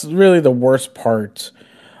 That's really the worst part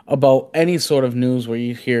about any sort of news where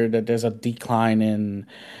you hear that there's a decline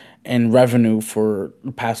in revenue for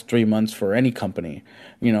the past 3 months for any company,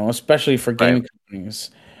 especially for Right. gaming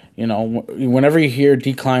companies. Whenever you hear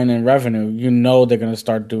decline in revenue, they're going to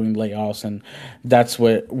start doing layoffs, and that's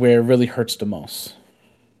where it really hurts the most.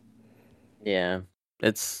 Yeah.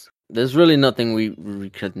 There's really nothing we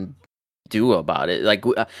can do about it. Like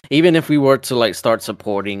even if we were to like start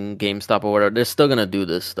supporting GameStop or whatever, they're still gonna do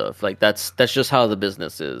this stuff. Like that's just how the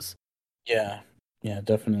business is. Yeah, yeah,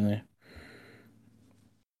 definitely.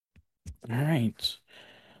 All right,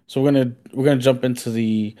 so we're gonna jump into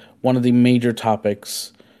the one of the major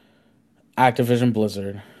topics, Activision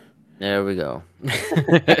Blizzard. There we go.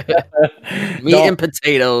 Meat Don't. and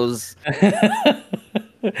potatoes.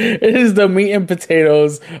 It is the meat and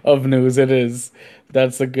potatoes of news. It is.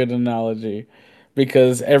 That's a good analogy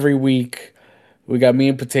because every week we got meat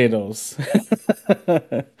and potatoes.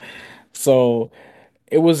 So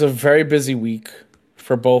it was a very busy week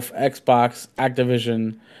for both Xbox,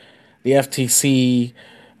 Activision, the FTC,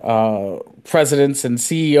 presidents and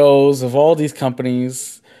CEOs of all these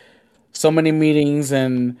companies. So many meetings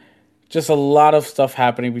and just a lot of stuff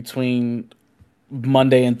happening between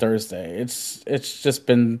Monday and Thursday. It's just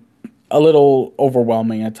been a little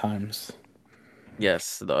overwhelming at times.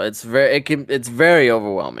 Yes, though it's very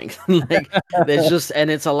overwhelming. Like there's just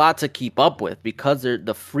and it's a lot to keep up with because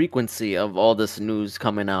the frequency of all this news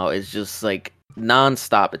coming out is just like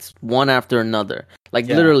nonstop. It's one after another. Like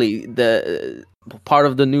Yeah, literally the part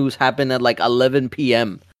of the news happened at like 11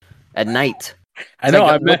 p.m. at night. I It's know.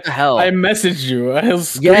 like what the I hell? messaged you. I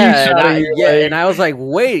was Yeah, screenshotting you and like I was like,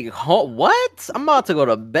 wait, what? I'm about to go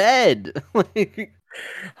to bed. Like,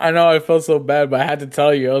 I know. I felt so bad, but I had to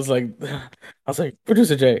tell you. I was like,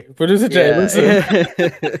 Producer Jay, listen.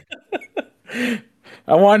 yeah.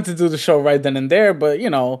 I wanted to do the show right then and there, but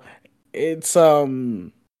it's I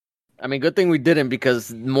mean, good thing we didn't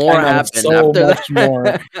because I more know happened after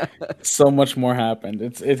that. so much more happened.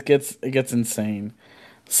 It gets insane.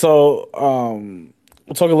 So,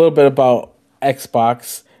 we'll talk a little bit about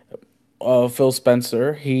Xbox. Phil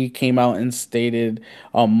Spencer, he came out and stated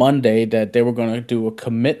on Monday that they were going to do a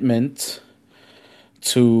commitment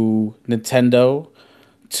to Nintendo,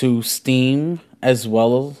 to Steam, as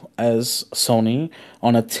well as Sony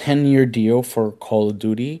on a 10-year deal for Call of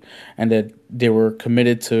Duty, and that they were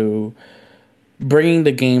committed to bringing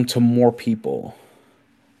the game to more people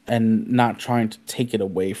and not trying to take it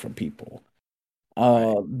away from people.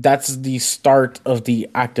 Right. That's the start of the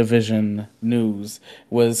Activision news,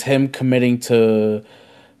 was him committing to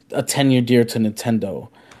a 10-year deal to Nintendo,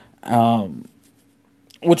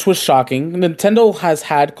 which was shocking. Nintendo has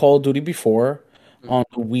had Call of Duty before on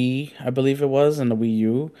Mhm. the Wii, I believe it was, and the Wii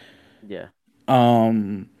U. Yeah.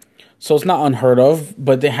 So it's not unheard of,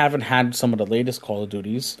 but they haven't had some of the latest Call of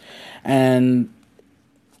Duties. And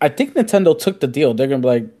I think Nintendo took the deal. They're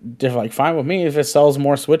like, fine with me if it sells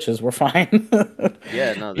more Switches, we're fine.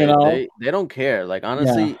 Yeah, no, you they know? they they don't care. Like Yeah.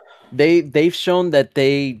 honestly, they've shown that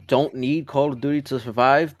they don't need Call of Duty to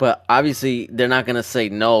survive, but obviously they're not gonna say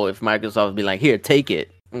no if Microsoft be like, "Here, take it."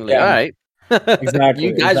 I'm like, "All Yeah. right. Exactly.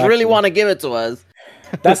 You guys really Exactly. want to give it to us."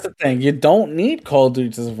 That's the thing. You don't need Call of Duty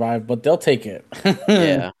to survive, but they'll take it.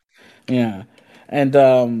 Yeah. Yeah. And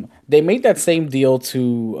they made that same deal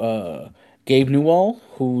to Gabe Newell,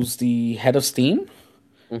 who's the head of Steam.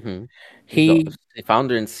 Mm-hmm. He's He, the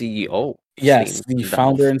founder and CEO of yes, Steam the and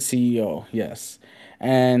founder Valve. and CEO, yes.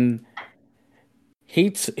 And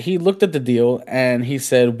he looked at the deal and he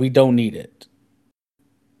said, "We don't need it."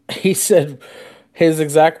 He said his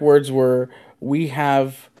exact words were, "We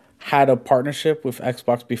have had a partnership with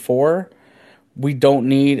Xbox before. We don't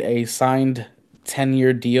need a signed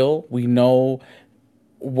 10-year deal. We know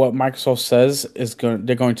what Microsoft says is going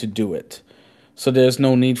they're going to do it. So there's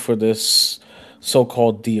no need for this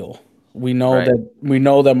so-called deal. Right. We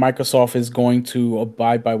know that Microsoft is going to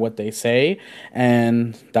abide by what they say,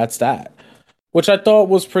 and that's that." Which I thought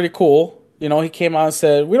was pretty cool. He came out and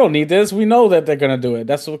said, "We don't need this. We know that they're gonna do it.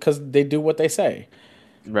 That's because they do what they say."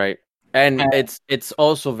 Right. And And it's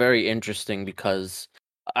also very interesting because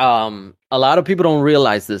a lot of people don't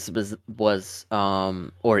realize this was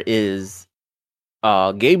or is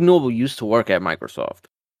Gabe Newell used to work at Microsoft.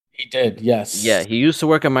 he did, Yeah, yes. he used to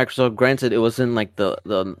work at Microsoft. Granted, it was in like the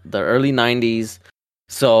early 90s.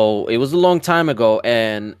 So it was a long time ago,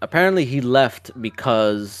 and apparently he left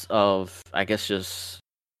because of, I guess, just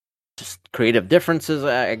creative differences.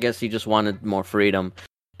 I guess he just wanted more freedom.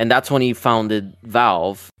 And that's when he founded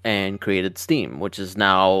Valve and created Steam, which is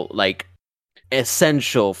now like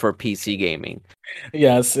essential for PC gaming.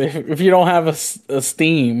 Yes, if you don't have a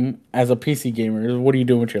Steam as a PC gamer, what are you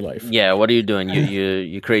doing with your life? Yeah, what are you doing?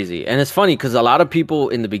 You crazy. And it's funny because a lot of people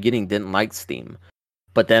in the beginning didn't like Steam,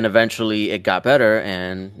 but then eventually it got better,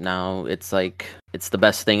 and now it's like it's the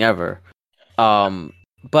best thing ever.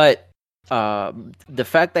 But the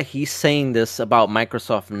fact that he's saying this about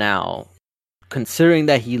Microsoft now, considering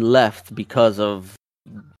that he left because of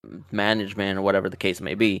management or whatever the case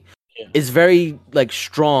may be, Yeah. is very like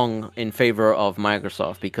strong in favor of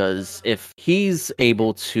Microsoft, because if he's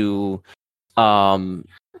able to um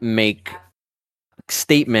make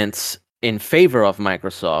statements in favor of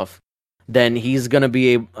Microsoft, then he's gonna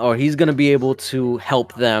be able to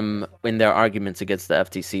help them in their arguments against the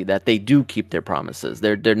FTC, that they do keep their promises.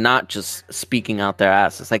 They're not just speaking out their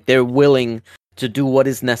asses. Like, they're willing to do what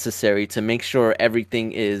is necessary to make sure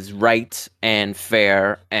everything is right and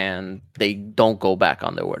fair, and they don't go back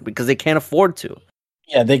on their word because they can't afford to.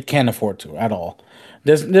 Yeah, they can't afford to at all.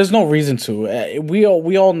 There's no reason to. We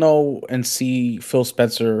all know and see Phil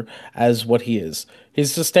Spencer as what he is.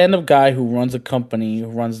 He's a stand-up guy who runs a company, who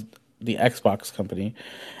runs the Xbox company,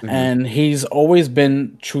 Hmm. and he's always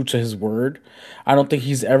been true to his word. I don't think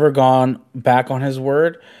he's ever gone back on his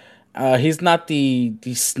word. He's not the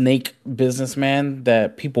snake businessman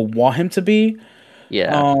that people want him to be.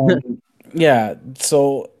 Yeah. Um, yeah,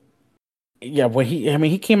 so yeah, when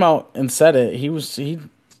he came out and said it,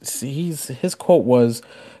 his quote was,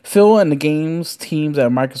 "Phil and the games teams at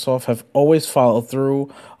Microsoft have always followed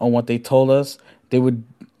through on what they told us they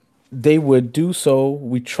would do so.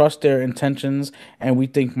 We trust their intentions, and we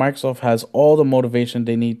think Microsoft has all the motivation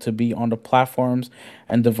they need to be on the platforms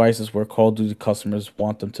and devices where Call of Duty customers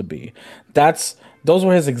want them to be." Those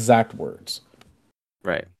were his exact words.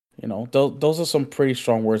 Right. Those are some pretty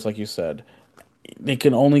strong words, like you said. They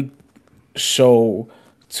can only show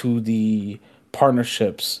to the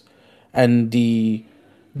partnerships and the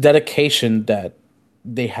dedication that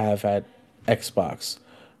they have at Xbox,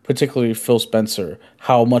 particularly Phil Spencer,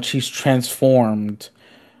 how much he's transformed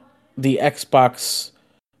the Xbox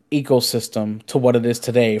ecosystem to what it is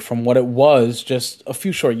today from what it was just a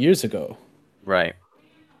few short years ago. Right.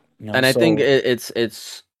 And I think So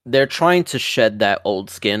it's they're trying to shed that old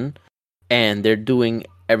skin, and they're doing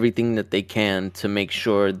everything that they can to make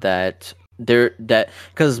sure that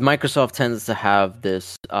because Microsoft tends to have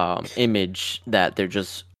this image that they're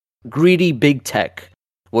just greedy big tech,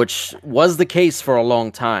 which was the case for a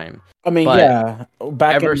long time. I mean, But yeah,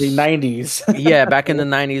 back ever in the s- 90s, yeah, back in the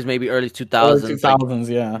 90s, maybe early early 2000s, like 2000s,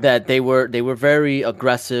 yeah. that they were very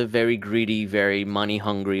aggressive, very greedy, very money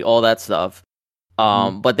hungry, all that stuff.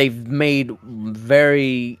 Mhm. But they've made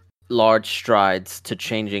very large strides to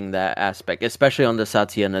changing that aspect, especially on the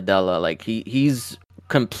Satya Nadella. Like, he's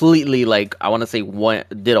completely, like, I want to say,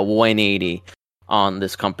 did a 180 on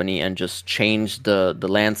this company and just changed the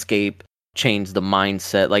landscape, changed the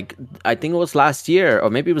mindset. Like, I think it was last year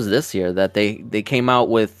or maybe it was this year that they came out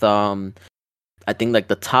with I think like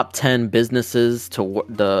the top 10 businesses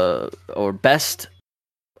the or best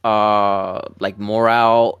like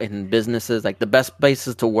morale in businesses, like the best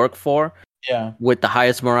places to work for Yeah, with the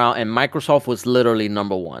highest morale, and Microsoft was literally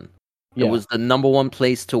number one. It yeah, was the number one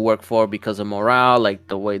place to work for because of morale, like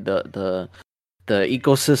the way the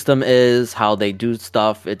ecosystem is, how they do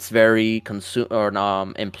stuff. It's very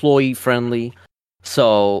employee friendly.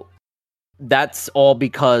 So that's all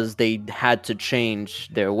because they had to change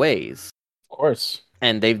their ways, of course.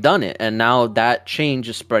 and they've done it. And now that change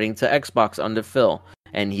is spreading to Xbox under Phil,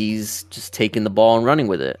 and he's just taking the ball and running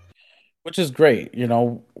with it. Which is great.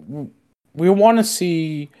 we want to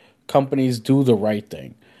see companies do the right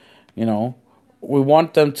thing. You know, we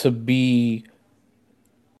want them to be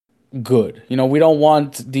good. We don't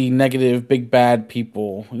want the negative big bad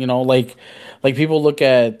people. Like people look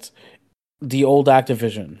at the old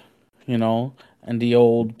Activision, and the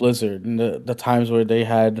old Blizzard and the times where they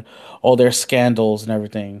had all their scandals and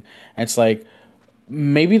everything. And it's like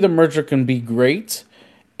maybe the merger can be great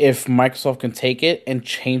if Microsoft can take it and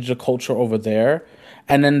change the culture over there,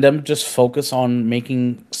 and then them just focus on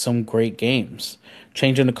making some great games,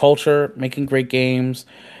 changing the culture, making great games.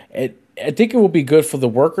 I think it will be good for the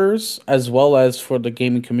workers as well as for the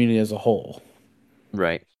gaming community as a whole.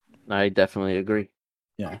 Right. I definitely agree.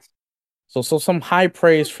 Yeah. So some high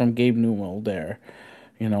praise from Gabe Newell there.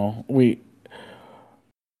 We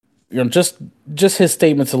just his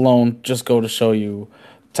statements alone just go to show you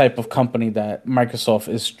type of company that Microsoft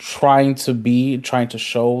is trying to be, trying to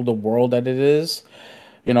show the world that it is,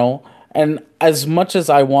 you know. And as much as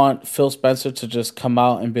I want Phil Spencer to just come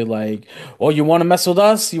out and be like, "Well, you want to mess with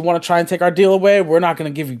us? You want to try and take our deal away? We're not going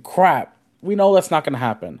to give you crap." We know that's not going to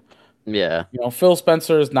happen. Yeah. Phil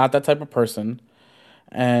Spencer is not that type of person,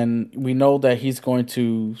 and we know that he's going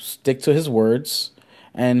to stick to his words,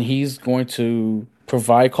 and he's going to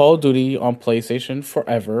provide Call of Duty on PlayStation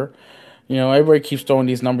forever. Everybody keeps throwing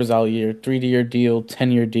these numbers out here, 3-year deal,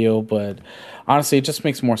 10-year deal, but honestly, it just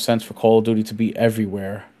makes more sense for Call of Duty to be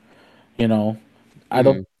everywhere. You know, I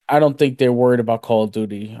don't Mhm. I don't think they're worried about Call of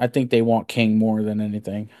Duty. I think they want King more than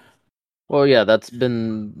anything. Well, yeah, that's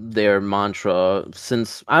been their mantra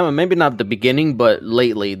since, I don't know, maybe not the beginning, but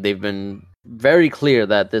lately they've been very clear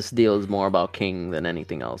that this deal is more about King than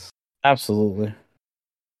anything else. Absolutely.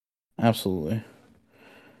 Absolutely.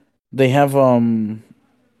 They have some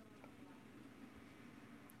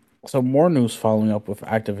more news following up with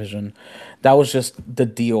Activision. That was just the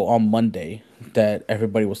deal on Monday that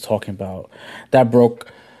everybody was talking about. That broke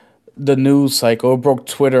the news cycle. It broke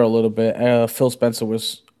Twitter a little bit. Phil Spencer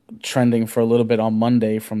was trending for a little bit on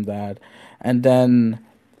Monday from that. And then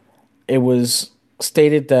it was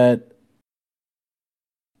stated that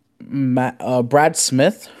Brad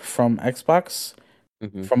Smith from Xbox,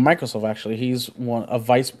 Hmm. from Microsoft actually, he's a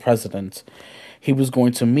vice president. He was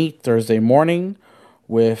going to meet Thursday morning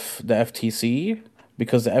with the FTC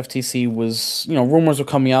because the FTC was, rumors were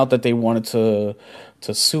coming out that they wanted to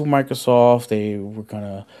sue Microsoft. They were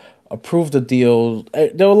gonna approve the deal.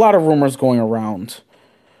 There were a lot of rumors going around.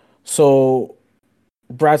 So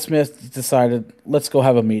Brad Smith decided, let's go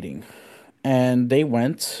have a meeting. And they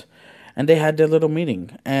went and they had their little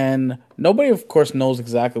meeting. And nobody, of course, knows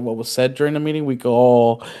exactly what was said during the meeting. We could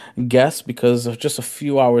all guess because of just a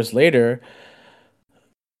few hours later,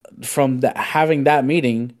 from having that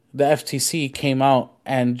meeting, the FTC came out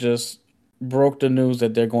and just broke the news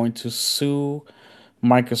that they're going to sue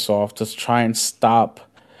Microsoft to try and stop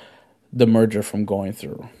the merger from going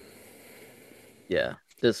through. Yeah,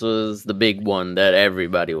 this was the big one that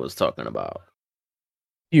everybody was talking about.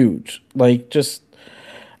 Huge, like just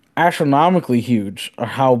astronomically huge, or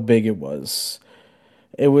how big it was.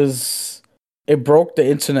 It was it broke the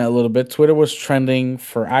internet a little bit. Twitter was trending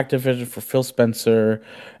for Activision, for Phil Spencer,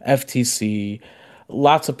 FTC.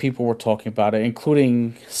 Lots of people were talking about it,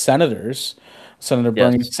 including senators. Senator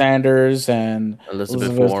Bernie Yes, Sanders and Elizabeth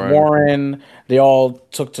Elizabeth Warren. Warren. They all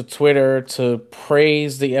took to Twitter to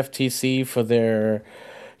praise the FTC for their,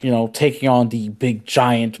 taking on the big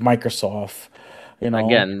giant Microsoft. You know,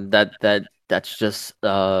 Again, that's just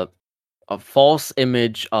a false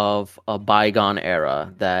image of a bygone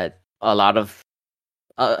era that a lot of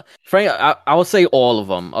frank I will say all of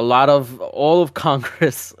them, a lot of all of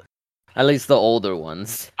Congress, at least the older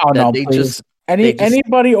ones, oh that no, they just please. they just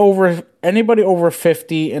Anybody over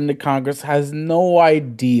 50 in the Congress has no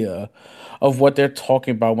idea of what they're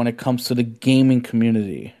talking about when it comes to the gaming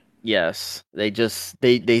community. yes,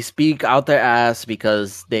 they speak out their ass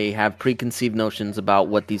because they have preconceived notions about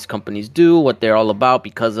what these companies do, what they're all about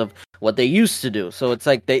because of what they used to do. So it's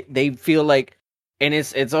like they feel like, and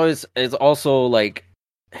it's also like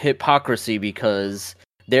hypocrisy because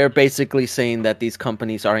they're basically saying that these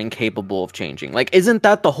companies are incapable of changing. Like, isn't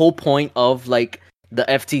that the whole point of like the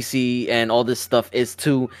FTC and all this stuff, is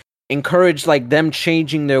to encourage like them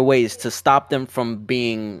changing their ways to stop them from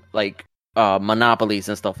being like monopolies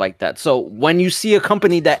and stuff like that. So when you see a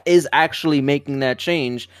company that is actually making that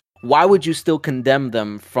change, why would you still condemn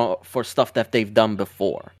them for stuff that they've done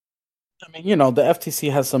before? I mean, the FTC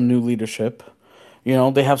has some new leadership.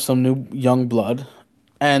 They have some new young blood,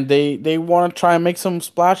 and they want to try and make some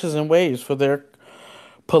splashes and waves for their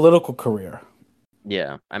political career.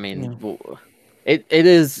 Yeah, I mean, Yeah. it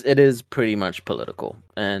is pretty much political,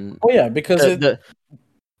 and Oh yeah, because the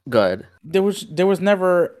Good. There was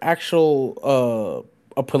never actual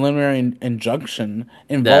a preliminary injunction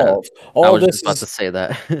Yeah, involved. I was just about to say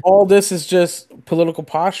that. All this is just political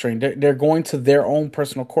posturing. They're going to their own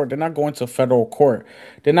personal court. They're not going to federal court.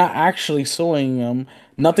 They're not actually suing them.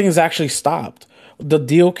 Nothing is actually stopped. The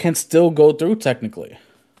deal can still go through technically.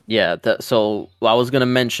 Yeah, so I was gonna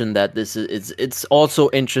mention that this is it's also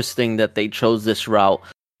interesting that they chose this route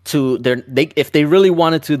to they if they really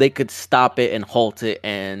wanted to, they could stop it and halt it,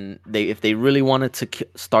 and they if they really wanted to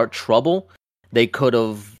start trouble, they could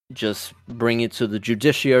have just bring it to the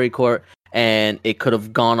judiciary court, and it could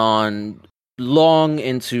have gone on long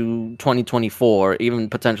into 2024, even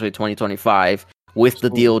potentially 2025, with the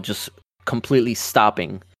Absolutely. deal just completely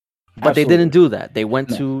stopping. But they didn't Absolutely. do that. They went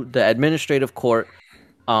No. to the administrative court,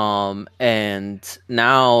 and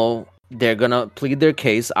now they're gonna plead their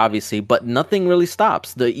case, obviously, but nothing really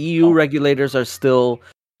stops. The EU No. regulators are still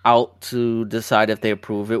out to decide if they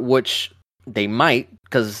approve it, which they might,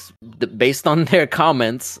 because based on their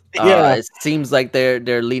comments, Yeah. it seems like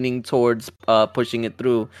they're leaning towards pushing it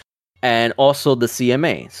through, and also the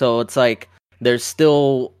CMA. So it's like there's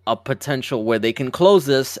still a potential where they can close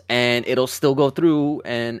this and it'll still go through,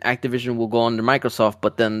 and Activision will go under Microsoft,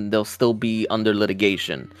 but then they'll still be under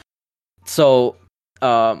litigation. So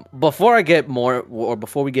before we get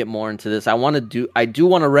more into this, I do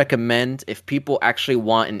want to recommend, if people actually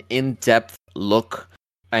want an in-depth look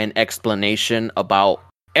and explanation about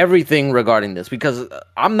everything regarding this, because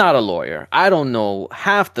I'm not a lawyer. I don't know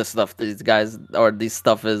half the stuff these guys or this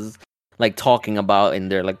stuff is like talking about in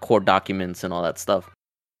their like court documents and all that stuff.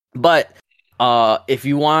 But if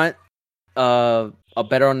you want a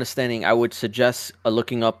better understanding, I would suggest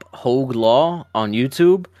looking up Hogue Law on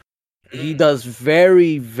YouTube. He does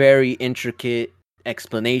very, very intricate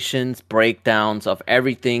explanations, breakdowns of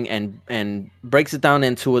everything, and breaks it down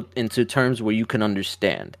into terms where you can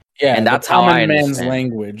understand. Yeah, And the that's how I common man's understand.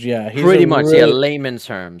 language. Pretty much, yeah, layman's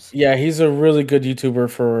terms. He's a really good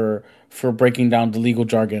YouTuber for breaking down the legal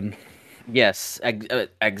jargon. Yes,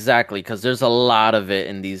 exactly. Because there's a lot of it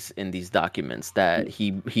in these documents that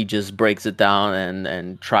he just breaks it down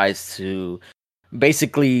and tries to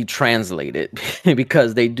basically translate it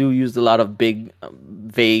because they do use a lot of big,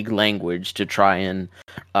 vague language to try and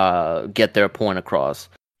get their point across.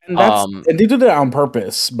 And they do that on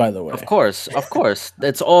purpose, by the way. Of course,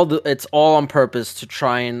 it's all on purpose to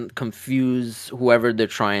try and confuse whoever they're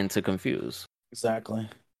trying to confuse. Exactly.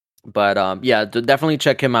 But yeah, definitely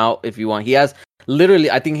check him out if you want. He has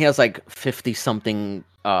literally, I think he has like 50 something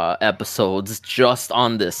episodes just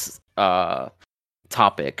on this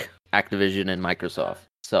topic, Activision and Microsoft.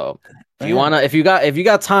 So if you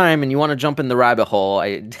got time and you want to jump in the rabbit hole,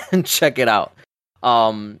 I check it out.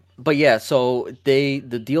 But yeah, so the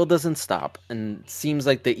deal doesn't stop, and it seems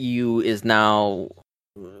like the EU is now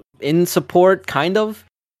in support, kind of,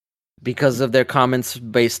 because of their comments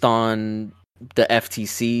based on the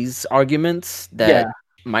FTC's arguments that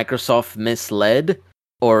Microsoft misled,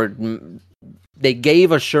 or they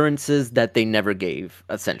gave assurances that they never gave,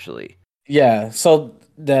 essentially. Yeah, so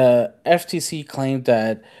the FTC claimed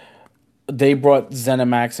that they brought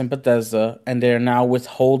ZeniMax and Bethesda, and they're now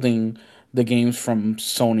withholding the games from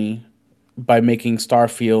Sony by making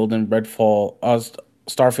Starfield and Redfall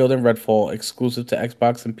exclusive to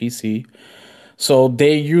Xbox and PC. So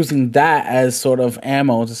they're using that as sort of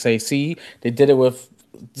ammo to say, see, they did it with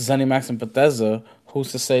ZeniMax and Bethesda.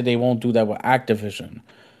 Who's to say they won't do that with Activision?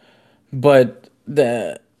 But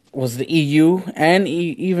the EU and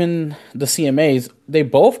even the CMAs, they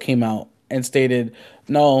both came out and stated,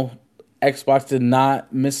 no, Xbox did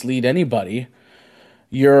not mislead anybody.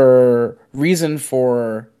 Your reason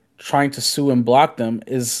for trying to sue and block them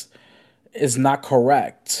is not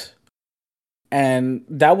correct. And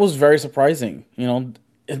that was very surprising. You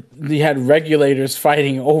had regulators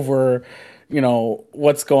fighting over,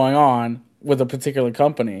 what's going on with a particular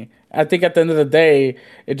company. I think at the end of the day,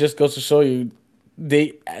 it just goes to show you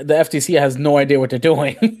the FTC has no idea what they're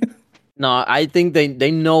doing. No, I think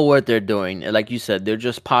they know what they're doing. Like you said, they're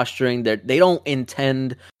just posturing. They don't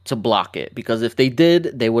intend to block it, because if they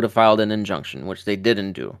did, they would have filed an injunction, which they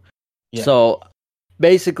didn't do. Yeah. So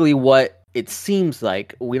basically, what it seems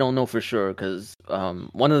like, we don't know for sure, because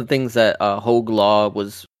one of the things that Hogue Law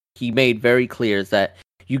he made very clear is that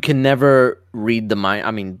you can never read the mind.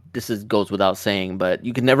 I mean, goes without saying, but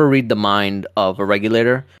you can never read the mind of a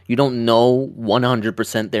regulator. You don't know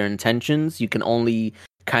 100% their intentions. You can only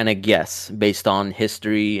kind of guess based on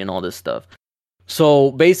history and all this stuff.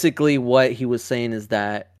 So basically what he was saying is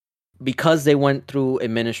that because they went through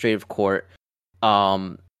administrative court,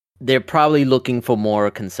 they're probably looking for more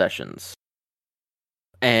concessions.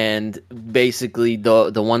 and basically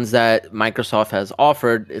the ones that Microsoft has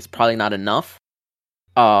offered is probably not enough.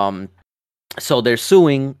 Um, so they're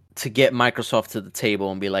suing to get Microsoft to the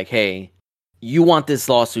table and be like, "Hey, you want this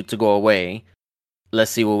lawsuit to go away?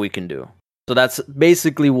 Let's see what we can do." So that's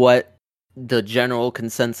basically what the general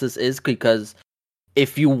consensus is, because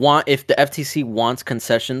if the FTC wants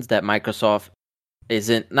concessions that Microsoft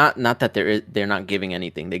isn't, not that they're not giving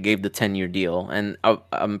anything. They gave the 10-year deal, and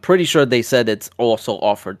I'm pretty sure they said it's also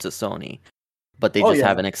offered to Sony, but they Oh just yeah,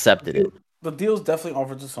 haven't accepted it. the deal's definitely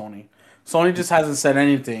offered to Sony. Sony just hasn't said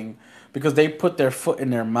anything because they put their foot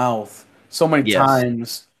in their mouth so many Yes.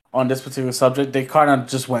 times on this particular subject. They kind of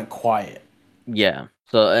just went quiet. Yeah.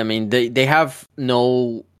 So I mean, they have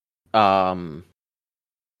no um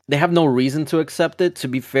they have no reason to accept it, to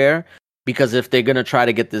be fair, because if they're gonna try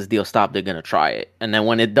to get this deal stopped, they're gonna try it, and then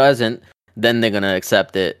when it doesn't, then they're gonna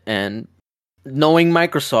accept it. And knowing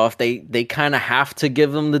Microsoft, they kind of have to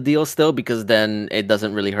give them the deal still, because then it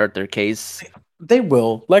doesn't really hurt their case. They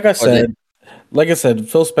will, Or they like I said,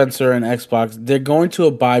 Phil Spencer and Xbox, they're going to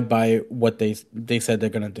abide by what they said they're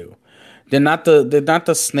gonna do. They're not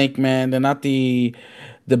the snake man. They're not the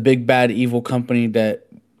big bad evil company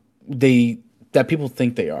they that people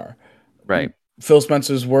think they are. right, Phil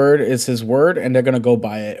Spencer's word is his word, and they're gonna go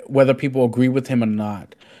by it, whether people agree with him or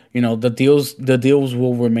not. You know, the deals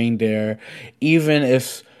will remain there, even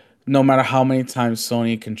if no matter how many times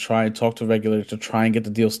Sony can try and talk to regulators to try and get the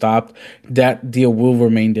deal stopped, that deal will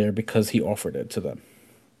remain there because he offered it to them.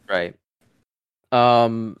 right.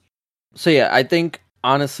 Um. So yeah, I think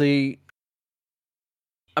honestly,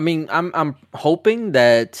 I mean, I'm hoping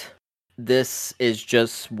that this is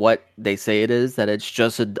just what they say it is, that it's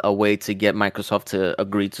just a way to get Microsoft to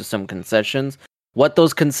agree to some concessions. What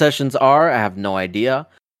those concessions are, I have no idea.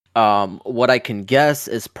 What I can guess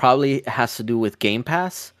is probably has to do with Game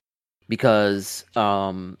Pass, because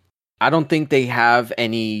I don't think they have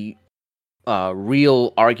any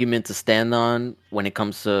real argument to stand on when it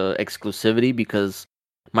comes to exclusivity, because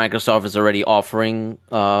Microsoft is already offering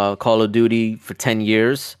Call of Duty for 10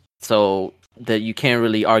 years, so that you can't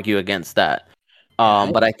really argue against that.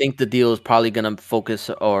 Yeah, But I think the deal is probably going to focus,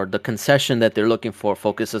 or the concession that they're looking for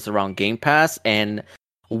focuses around Game Pass and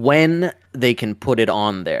when they can put it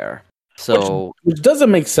on there. which So, which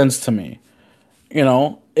doesn't make sense to me. You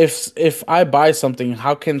know, if I buy something,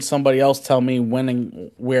 how can somebody else tell me when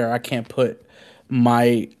and where I can't put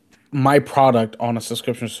my my product on a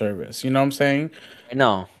subscription service? You know what I'm saying? I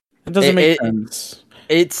know. It doesn't It, make it sense.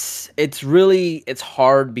 it's really, it's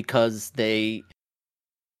hard because they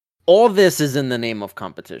all this is in the name of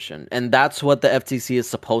competition, and that's what the FTC is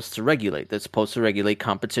supposed to regulate. They're supposed to regulate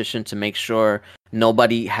competition to make sure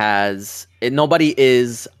nobody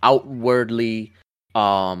is outwardly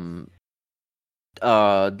um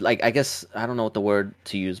like, I guess, I don't know what the word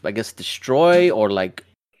to use, but I guess destroy or like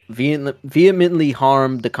vehemently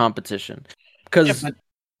harm the competition, Yeah, because but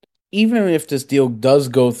even if this deal does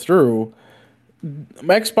go through,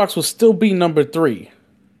 Xbox will still be number three.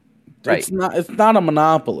 right. It's not a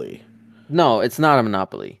monopoly. No, it's not a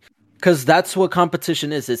monopoly. Because that's what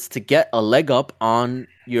competition is. It's to get a leg up on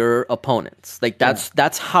your opponents. Like, Yeah.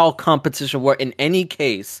 that's how competition works. In any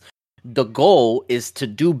case, the goal is to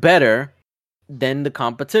do better than the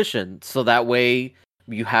competition. So that way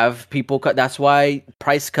you have people cut. That's why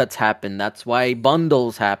price cuts happen. That's why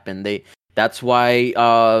bundles happen. That's why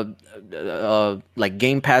like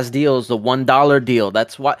Game Pass deals, the $1 deal.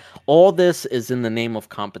 That's why all this is in the name of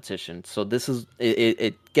competition. So this is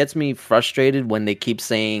it gets me frustrated when they keep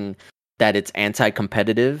saying that it's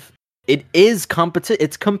anti-competitive. It is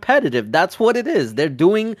it's competitive. That's what it is. They're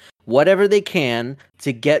doing whatever they can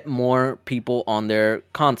to get more people on their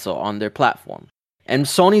console, on their platform. And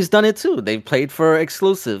Sony's done it too. They've played for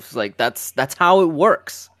exclusives. Like, that's how it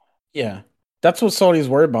works. Yeah. That's what Sony's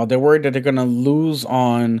worried about. They're worried that they're gonna lose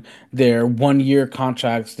on their 1 year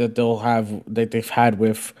contracts that they've had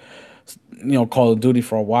with Call of Duty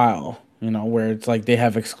for a while. Where it's like they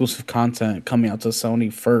have exclusive content coming out to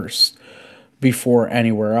Sony first before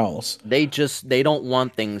anywhere else. They don't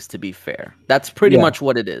want things to be fair. That's pretty Yeah. much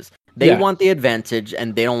what it is. They Yeah. want the advantage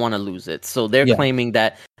and they don't want to lose it. So they're Yeah. claiming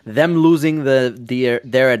that them losing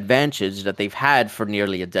their advantage that they've had for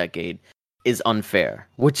nearly a decade is unfair,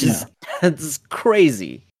 which Yeah. is that's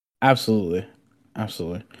crazy. Absolutely.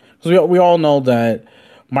 Absolutely. Because we all know that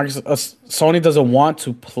Sony doesn't want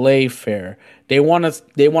to play fair. They want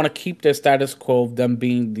to keep their status quo of them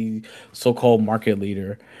being the so-called market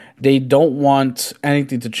leader. They don't want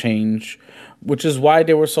anything to change, which is why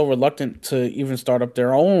they were so reluctant to even start up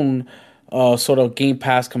their own sort of Game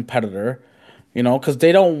Pass competitor. Because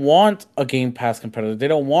they don't want a Game Pass competitor. They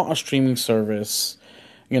don't want a streaming service.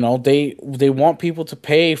 They want people to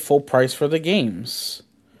pay full price for the games.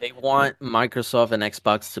 They want Microsoft and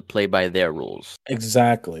Xbox to play by their rules.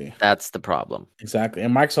 Exactly. That's the problem. Exactly.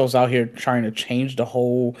 And Microsoft's out here trying to change the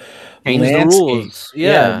whole Change the landscape. rules. Yeah,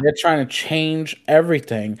 Yeah. they're trying to change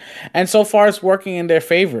everything. And so far it's working in their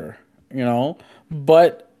favor, you know.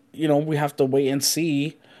 But, we have to wait and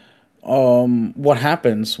see what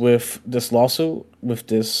happens with this lawsuit, with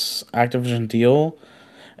this Activision deal.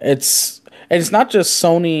 It's not just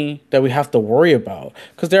Sony that we have to worry about,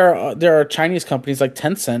 because there are Chinese companies like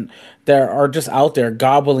Tencent that are just out there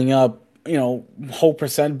gobbling up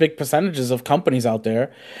big percentages of companies out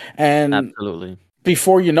there, and Absolutely.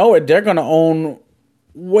 before you know it, they're gonna own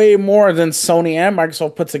way more than Sony and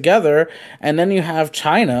Microsoft put together. And then you have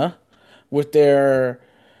China with their,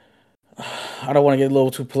 I don't want to get a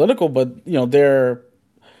little too political, but their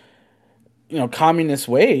communist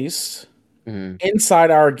ways Hmm. inside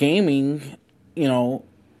you know,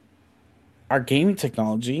 our gaming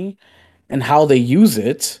technology and how they use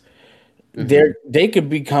it. Hmm. They could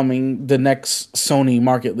be becoming the next Sony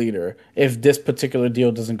market leader if this particular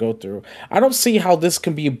deal doesn't go through. I don't see how this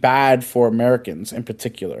can be bad for Americans in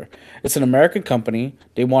particular. It's an American company.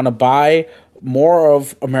 They want to buy more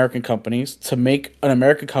of American companies to make an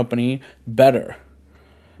American company better.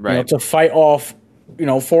 Right. To fight off,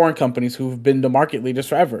 foreign companies who've been the market leaders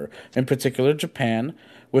forever, in particular Japan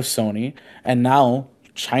with Sony, and now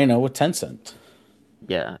China with Tencent.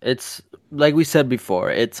 Yeah. It's like we said before,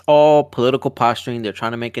 it's all political posturing. They're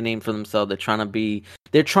trying to make a name for themselves. They're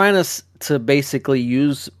trying to basically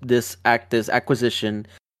use this acquisition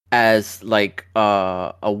as like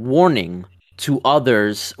a warning to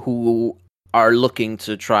others who are looking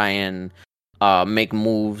to try and make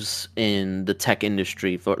moves in the tech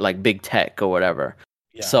industry for like big tech or whatever.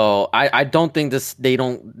 Yeah. So I don't think they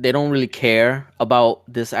don't really care about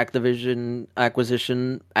this Activision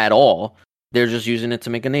acquisition at all. They're just using it to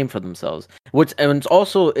make a name for themselves.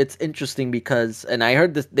 It's interesting because, and I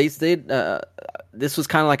heard this, they said this was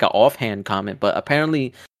kind of like an offhand comment, but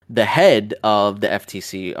apparently the head of the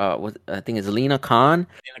FTC, I think is Lena Khan.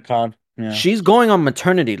 Lena Khan. Yeah. She's going on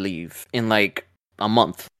maternity leave in like a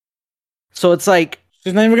month. So it's like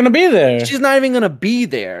She's not even gonna be there. she's not even gonna be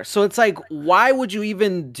there. So it's like, why would you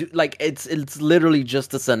even do like it's literally just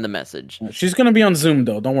to send a message. She's gonna be on Zoom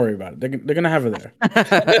though. Don't worry about it. They're gonna have her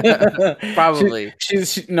there. Probably.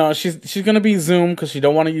 No, she's gonna be Zoom because she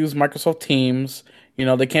don't want to use Microsoft Teams.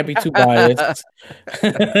 They can't be too biased.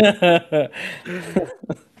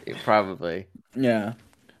 Probably. Yeah.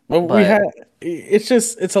 Well, But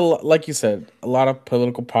it's like you said, a lot of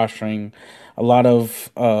political posturing, a lot of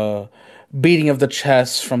beating of the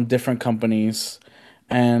chest from different companies,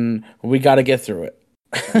 and we got to get through it.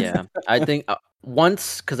 yeah, I think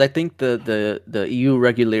because I think the EU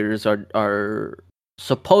regulators are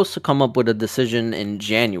supposed to come up with a decision in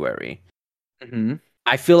January. Hmm.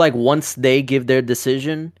 I feel like once they give their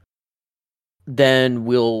decision, then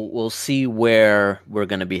we'll see where we're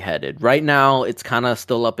gonna be headed. Right now, it's kind of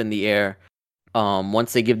still up in the air.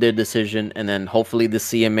 Once they give their decision, and then hopefully the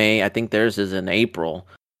CMA, I think theirs is in April.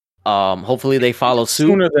 Hopefully they follow suit.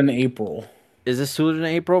 Sooner than April. Is this sooner than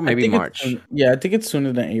April? I Maybe think March. yeah, I think it's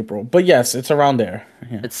sooner than April. But yes, it's around there.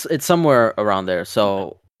 Yeah. It's somewhere around there.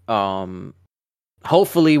 So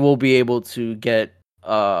hopefully we'll be able to get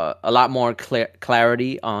a lot more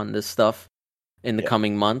clarity on this stuff in the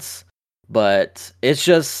coming months. But it's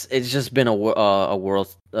just been a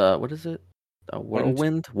world what is it? A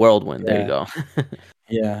whirlwind? Whirlwind. There you go.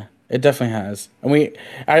 Yeah, it definitely has. And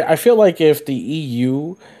I feel like if the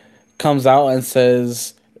EU comes out and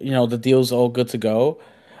says, the deal's all good to go,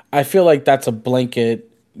 I feel like that's a blanket,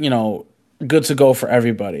 good to go for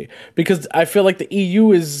everybody. Because I feel like the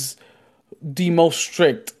EU is the most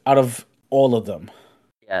strict out of all of them.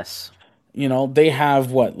 Yes. They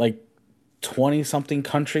have what, like 20 something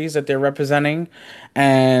countries that they're representing,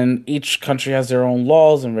 and each country has their own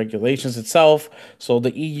laws and regulations itself. So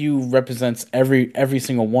the EU represents every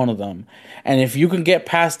single one of them. And if you can get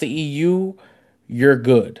past the EU, you're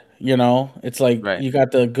good. It's like Right. you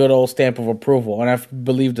got the good old stamp of approval. And I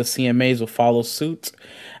believe the CMAs will follow suit.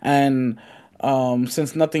 And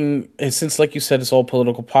since like you said, it's all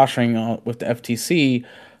political posturing with the FTC.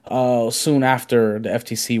 Soon after, the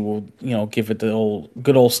FTC will, give it the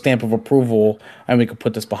good old stamp of approval, and we can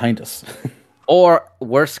put this behind us. Or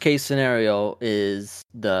worst case scenario is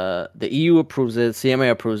the EU approves it, CMA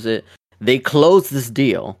approves it, they close this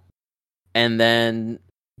deal, and then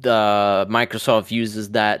the Microsoft uses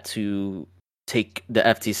that to take the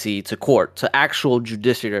FTC to court, to actual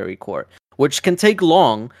judiciary court, which can take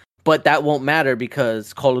long But that won't matter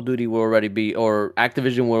because Call of Duty will already be, or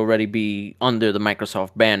Activision will already be under the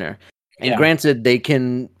Microsoft banner. And Yeah. granted, they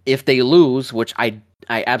can, if they lose, which I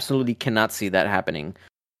absolutely cannot see that happening.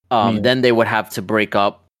 Me. Then they would have to break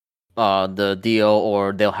up the deal,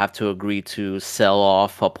 or they'll have to agree to sell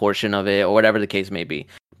off a portion of it, or whatever the case may be.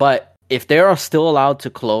 But if they are still allowed to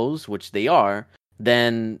close, which they are,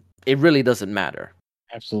 then it really doesn't matter.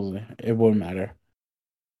 Absolutely. It wouldn't matter.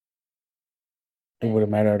 It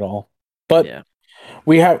wouldn't matter at all. But Yeah.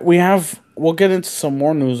 we'll get into some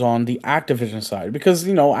more news on the Activision side because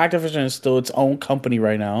Activision is still its own company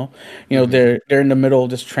right now. Hmm. They're in the middle of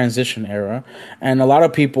this transition era, and a lot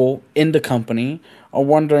of people in the company are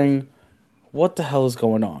wondering what the hell is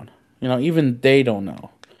going on. Even they don't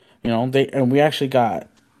know. We actually got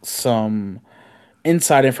some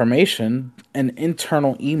inside information. An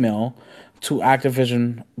internal email to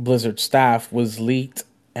Activision Blizzard staff was leaked,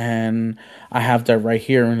 and I have that right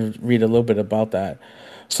here and read a little bit about that.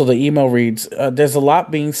 So the email reads, there's a lot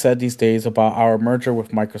being said these days about our merger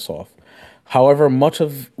with Microsoft. However, much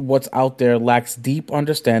of what's out there lacks deep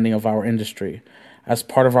understanding of our industry. As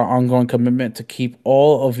part of our ongoing commitment to keep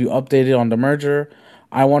all of you updated on the merger,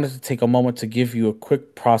 I wanted to take a moment to give you a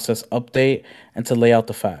quick process update and to lay out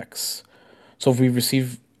the facts. So we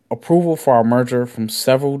received approval for our merger from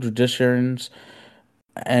several judiciaries,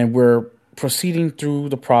 and we're proceeding through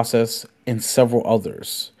the process in several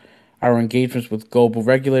others. Our engagements with global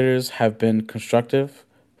regulators have been constructive,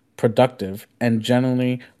 productive, and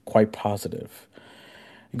generally quite positive.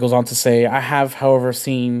 It goes on to say, I have, however,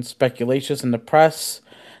 seen speculations in the press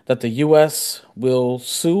that the U.S. will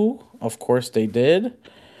sue. Of course, they did.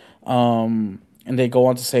 And they go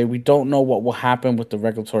on to say, we don't know what will happen with the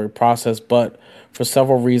regulatory process, but for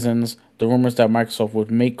several reasons, the rumors that Microsoft would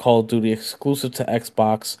make Call of Duty exclusive to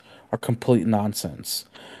Xbox are complete nonsense.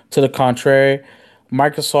 To the contrary,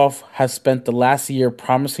 Microsoft has spent the last year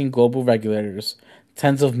promising global regulators,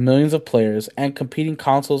 tens of millions of players, and competing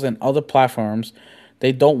consoles and other platforms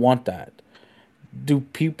they don't want that. Do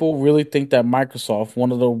people really think that Microsoft,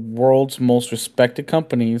 one of the world's most respected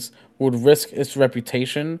companies, would risk its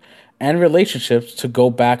reputation and relationships to go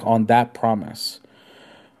back on that promise?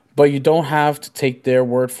 But you don't have to take their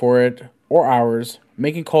word for it or ours.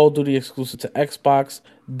 Making Call of Duty exclusive to Xbox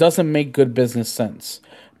doesn't make good business sense.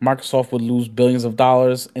 Microsoft would lose billions of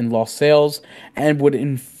dollars in lost sales and would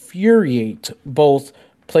infuriate both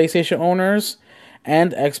PlayStation owners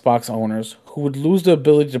and Xbox owners who would lose the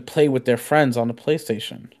ability to play with their friends on the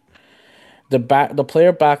PlayStation. The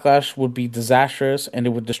player backlash would be disastrous and it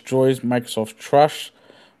would destroy Microsoft's trust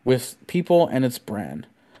with people and its brand.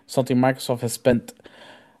 Something Microsoft has spent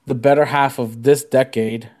the better half of this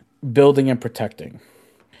decade building and protecting.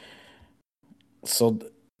 So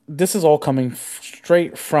this is all coming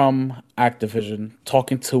straight from Activision,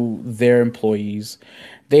 talking to their employees.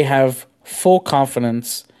 They have full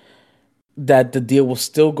confidence that the deal will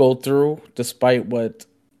still go through, despite what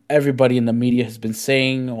everybody in the media has been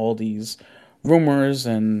saying, all these rumors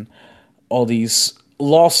and all these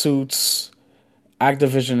lawsuits.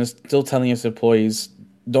 Activision is still telling its employees,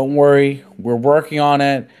 don't worry, we're working on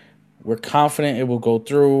it. We're confident it will go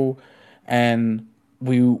through, and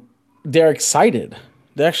we they're excited.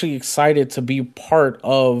 They're actually excited to be part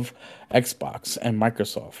of Xbox and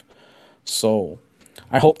Microsoft. So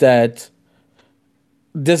I hope that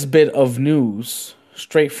this bit of news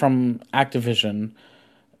straight from Activision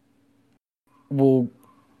will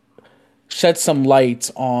shed some light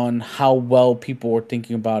on how well people are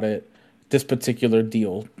thinking about it, this particular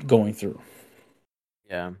deal going through.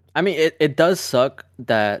 Yeah. I mean, it does suck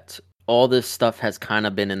that all this stuff has kind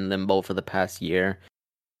of been in limbo for the past year.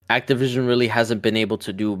 Activision really hasn't been able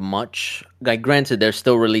to do much. Like, granted, they're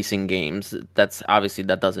still releasing games. That's obviously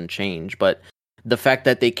that doesn't change, but the fact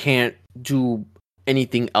that they can't do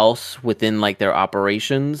anything else within like their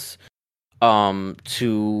operations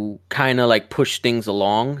to kind of like push things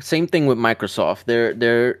along. Same thing with Microsoft.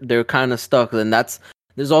 They're kind of stuck, and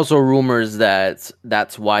there's also rumors that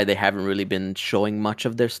that's why they haven't really been showing much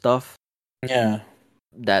of their stuff. Yeah.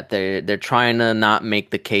 That they're trying to not make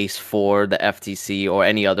the case for the FTC or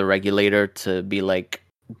any other regulator to be like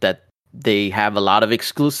that they have a lot of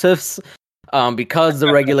exclusives. Because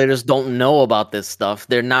the regulators don't know about this stuff,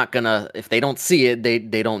 they're not gonna, if they don't see it, they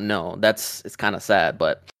don't know. It's kind of sad,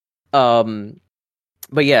 um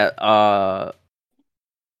but yeah,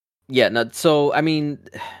 yeah, no, so I mean,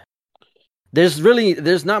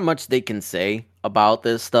 there's not much they can say about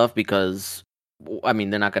this stuff because I mean,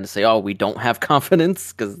 they're not going to say, "Oh, we don't have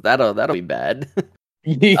confidence," because that'll be bad.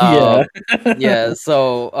 Yeah. um, yeah.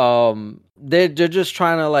 So they're just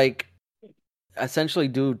trying to like essentially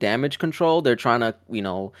do damage control. They're trying to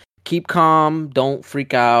keep calm, don't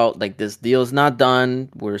freak out. Like this deal's not done.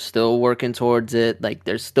 We're still working towards it. Like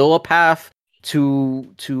there's still a path to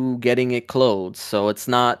getting it closed. So it's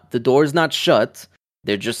not the door's not shut.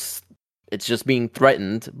 They're just it's just being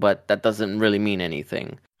threatened, but that doesn't really mean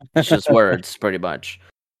anything. It's just words pretty much.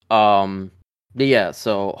 Um but yeah,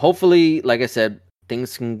 so hopefully like I said,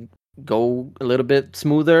 things can go a little bit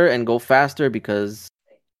smoother and go faster because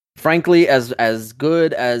frankly as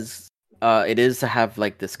good as it is to have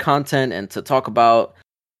like this content and to talk about,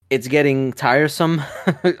 it's getting tiresome.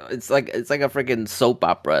 It's like a freaking soap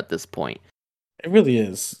opera at this point. It really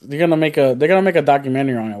is. They're gonna make a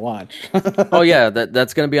documentary on it. Watch. Oh yeah,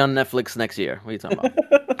 that's gonna be on Netflix next year. What are you talking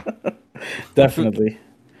about? Definitely.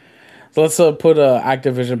 So let's put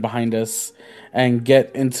Activision behind us and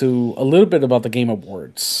get into a little bit about the Game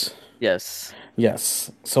Awards. Yes, Yes.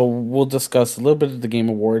 So we'll discuss a little bit of the Game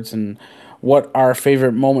Awards and what our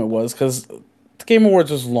favorite moment was because the Game Awards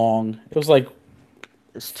was long. It was like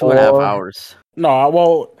it's 2.5 four. hours. No,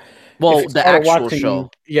 well, if Well, you the started actual watching, show.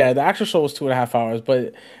 yeah, the actual show was 2.5 hours, but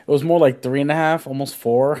it was more like 3.5, almost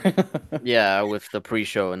four. Yeah, with the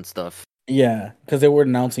pre-show and stuff. Yeah, because they were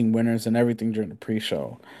announcing winners and everything during the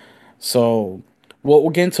pre-show. So we'll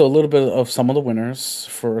get into a little bit of some of the winners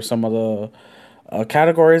for some of the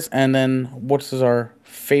categories, and then what is our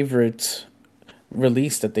favorite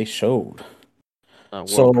release that they showed. World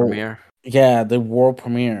So premiere. yeah, the world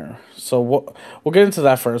premiere. So what we'll get into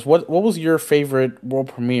that first. What was your favorite world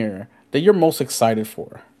premiere that you're most excited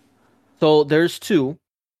for? So there's two.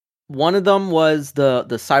 One of them was the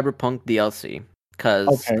Cyberpunk DLC because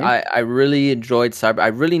Okay. I really enjoyed Cyber. I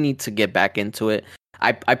really need to get back into it.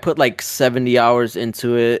 I put like 70 hours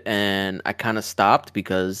into it and I kind of stopped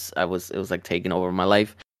because it was like taking over my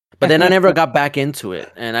life. But then I never got back into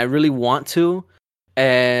it and I really want to.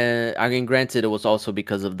 And I mean, granted, it was also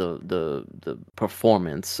because of the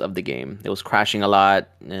performance of the game. It was crashing a lot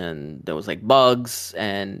and there was like bugs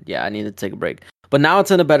and yeah, I needed to take a break. But now it's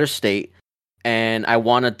in a better state and I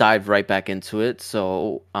want to dive right back into it.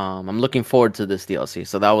 So I'm looking forward to this DLC.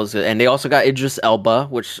 So that was good. And they also got Idris Elba,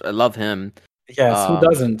 which I love him. Yes, who Um,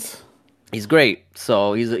 doesn't? he's great.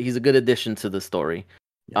 So he's a good addition to the story.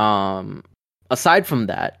 Yeah. Um, aside from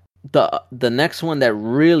that, the next one that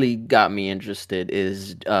really got me interested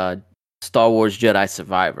is Star Wars Jedi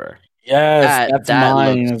Survivor. Yes, That that's that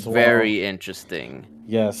mine looks as well. very interesting.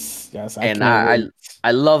 Yes, yes, I And can't wait.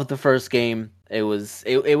 I love the first game. It was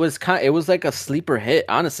like a sleeper hit,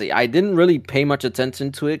 honestly. I didn't really pay much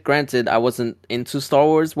attention to it. Granted, I wasn't into Star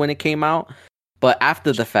Wars when it came out, but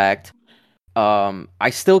after the fact, I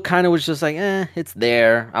still kind of was just like, it's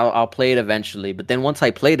there. I'll play it eventually. But then once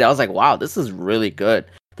I played it, I was like, wow, this is really good.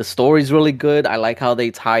 The story's really good. I like how they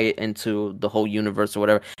tie it into the whole universe or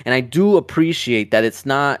whatever. And I do appreciate that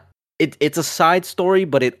it's a side story,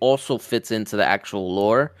 but it also fits into the actual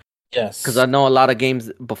lore. Because Yes. I know a lot of games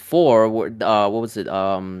before were what was it?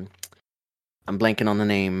 I'm blanking on the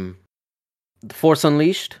name. The Force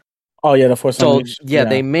Unleashed. Oh yeah, the Force So Unleashed. yeah, Yeah.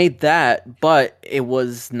 they made that, but it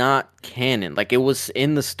was not canon. Like it was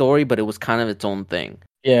in the story, but it was kind of its own thing.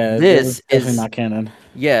 Yeah, it was This definitely is not canon.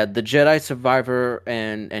 yeah, the Jedi Survivor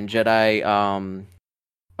and Jedi Fallen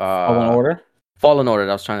uh Order. Fallen Order.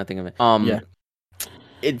 I was trying to think of it. Yeah.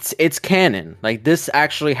 It's canon. Like this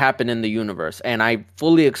actually happened in the universe, and I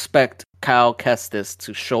fully expect Kyle Kestis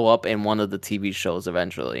to show up in one of the TV shows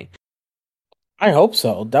eventually. I hope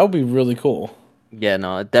so. That would be really cool. Yeah,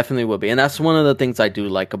 no, it definitely will be, and that's one of the things I do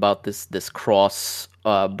like about this cross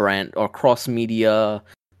brand or cross media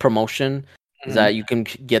promotion is Mhm. that you can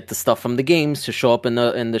get the stuff from the games to show up in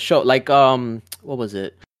the show. Like what was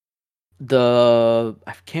it?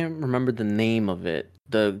 I can't remember the name of it.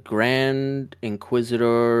 The Grand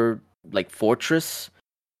Inquisitor like fortress.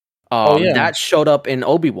 Oh yeah. That showed up in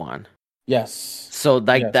Obi-Wan. Yes. So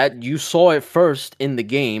like Yes. that you saw it first in the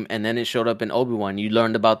game and then it showed up in Obi-Wan. You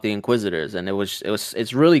learned about the Inquisitors and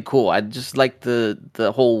it's really cool. I just like the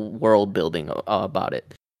whole world building about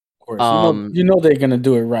it. Of course. Um They're gonna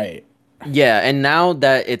do it right. yeah, and now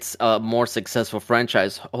that it's a more successful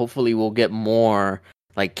franchise, hopefully we'll get more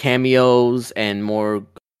like cameos and more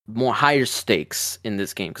higher stakes in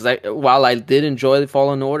this game cuz while I did enjoy the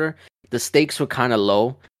Fallen Order, the stakes were kind of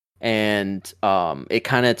low and it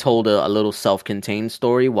kind of told a little self-contained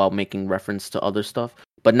story while making reference to other stuff.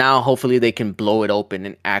 But now hopefully they can blow it open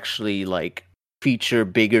and actually like feature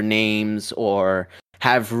bigger names or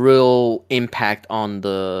have real impact on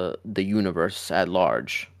the universe at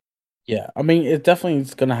large. Yeah. I mean, it definitely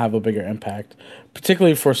is gonna have a bigger impact,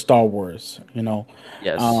 particularly for Star Wars.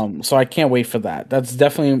 Yes. So I can't wait for that. That's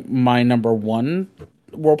definitely my number one.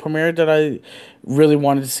 world premiere that I really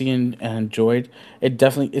wanted to see and enjoyed.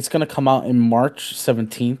 It's gonna come out in March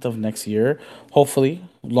 17th of next year. Hopefully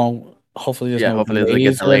there's Yeah, no hopefully it doesn't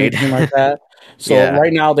get delays or delayed. anything like that. So Yeah,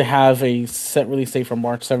 right now they have a set release date for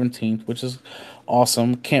March 17th, which is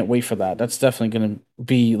awesome. Can't wait for that. That's definitely gonna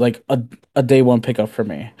be like a day one pickup for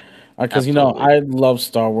me. Because absolutely. I love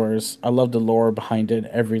Star Wars. I love the lore behind it,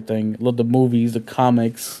 everything. Love the movies, the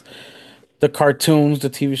comics, the cartoons, the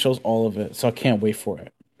TV shows, all of it. So I can't wait for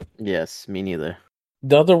it. Yes, me neither.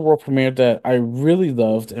 The other world premiere that I really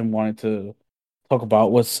loved and wanted to talk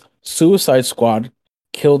about was Suicide Squad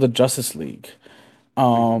Kill the Justice League. Hmm.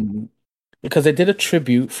 Um, because they did a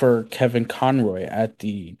tribute for Kevin Conroy at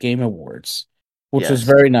the Game Awards, which was Yes,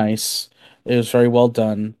 very nice. It was very well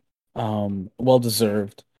done, well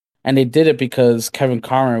deserved. And they did it because Kevin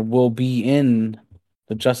Conroy will be in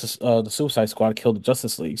the Suicide Squad Kill the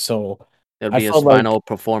Justice League. So it'll I be his felt like final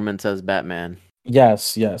performance as Batman.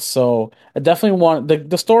 yes, yes. So I definitely want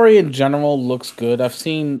the story in general looks good. I've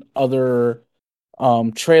seen other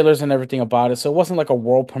trailers and everything about it. So it wasn't like a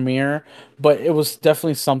world premiere, but it was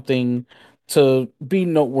definitely something to be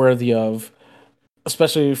noteworthy of,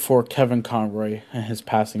 especially for Kevin Conroy and his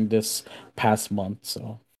passing this past month.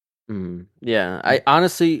 So Yeah, I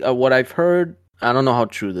honestly, what I've heard, I don't know how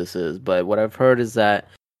true this is, but what I've heard is that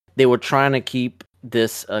they were trying to keep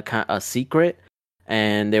this a secret,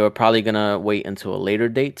 and they were probably gonna wait until a later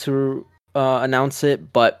date to announce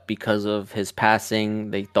it. But because of his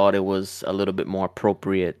passing, they thought it was a little bit more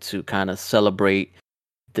appropriate to kind of celebrate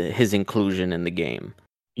his inclusion in the game.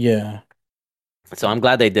 yeah. So I'm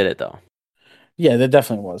glad they did it though. Yeah, there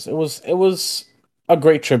definitely was. It was a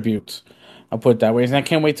great tribute. I'll put it that way. And I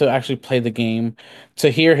can't wait to actually play the game to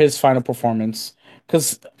hear his final performance.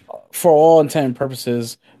 Because for all intent and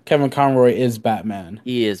purposes, Kevin Conroy is Batman.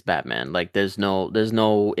 He is Batman. Like there's no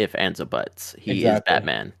if, ands, or buts. He is Exactly.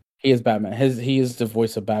 Batman. He is Batman. He is the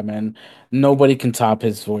voice of Batman. Nobody can top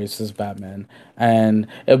his voice as Batman. And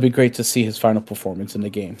it would be great to see his final performance in the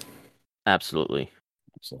game. Absolutely.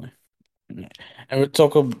 Absolutely. Yeah. And we'll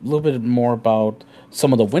talk a little bit more about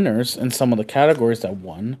some of the winners and some of the categories that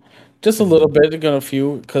won. Just a little Mhm. bit, again, a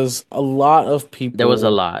few, because a lot of There was a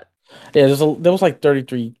people. lot. Yeah, there was like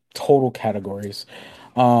 33 total categories.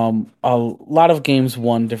 A lot of games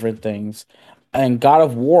won different things, and God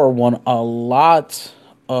of War won a lot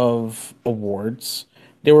of awards.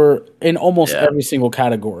 They were in almost Yeah. every single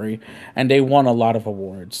category, and they won a lot of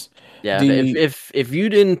awards. Yeah, if The if if you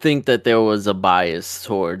didn't think that there was a bias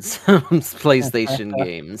towards PlayStation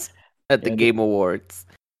games at the yeah, Game Awards,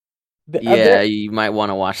 there yeah, you might want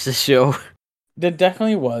to watch the show. there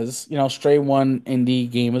definitely was. Stray won Indie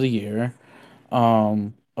Game of the Year.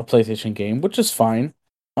 A PlayStation game, which is fine.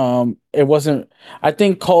 It wasn't. I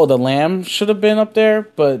think Call of the Lamb should have been up there,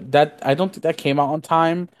 but that I don't think that came out on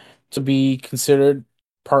time to be considered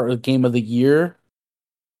part of Game of the Year.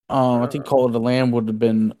 I think Uh, Call of the Lamb would have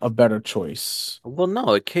been a better choice. well,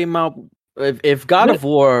 no, it came out. If God Did it? of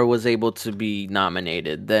War was able to be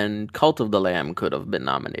nominated, then Cult of the Lamb could have been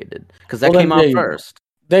nominated because that Well, came then there out you go. first.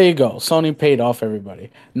 There you go. Sony paid off everybody.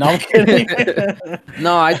 No, I'm kidding.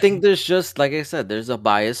 No, I think there's just like I said, there's a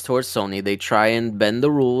bias towards Sony. They try and bend the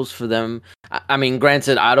rules for them. I mean,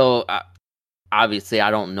 granted, I don't. Obviously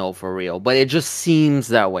I don't know for real, but it just seems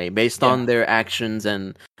that way based Yeah, on their actions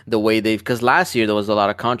and the way they've because last year there was a lot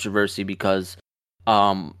of controversy because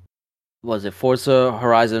um was it Forza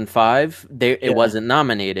Horizon 5? It yeah, wasn't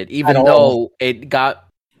nominated at even all. though it got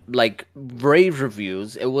like rave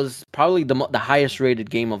reviews. It was probably the highest rated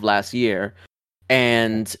game of last year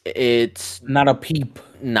and it's Not a peep.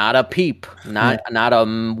 not a peep, Yeah, not a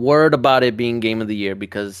word about it being game of the year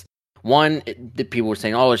because one, the people were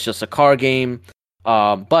saying, "Oh, it's just a car game,"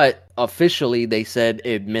 but officially they said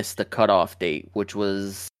it missed the cutoff date, which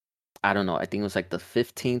was I don't know, I think it was like the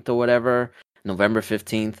 15th or whatever, November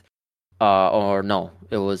 15th, or no,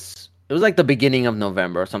 it was like the beginning of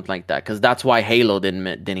November or something like that, because that's why Halo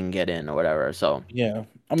didn't get in or whatever. So yeah.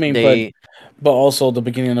 I mean, they but also the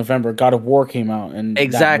beginning of November, God of War came out, and that made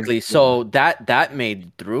exactly yeah. so that made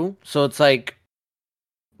it through. So it's like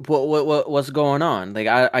what's going on? Like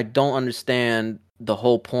I don't understand the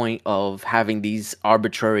whole point of having these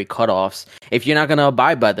arbitrary cutoffs if you're not gonna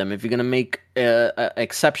abide by them, if you're gonna make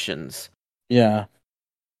exceptions. Yeah,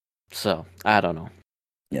 So I don't know.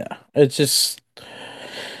 yeah. It's just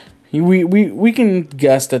we can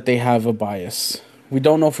guess that they have a bias. We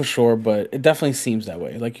don't know for sure, but it definitely seems that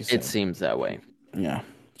way, like you It said. seems that way. Yeah.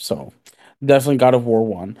 So definitely God of War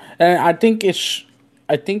won, and I think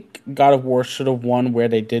God of War should have won where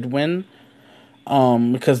they did win.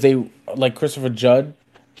 Because they like Christopher Judd,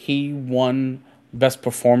 he won best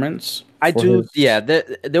performance I for do. Yeah,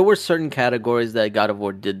 his. there were certain categories that God of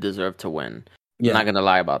War did deserve to win. I'm not Yeah, gonna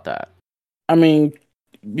lie about that. I mean,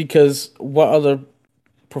 because what other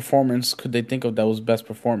performance could they think of that was best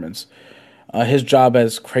performance? His job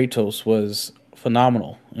as Kratos was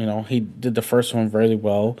phenomenal. You know, he did the first one very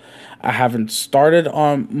well. I haven't started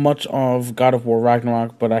on much of God of War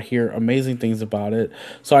Ragnarok, but I hear amazing things about it.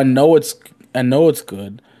 So I know it's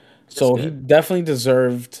good. It's So he good. definitely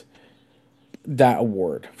deserved that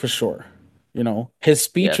award for sure. You know, his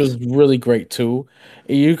speech was Yes. really great too.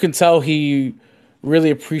 You can tell he really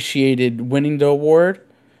appreciated winning the award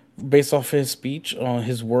based off his speech, on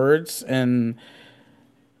his words, and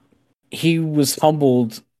he was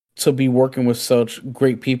humbled to be working with such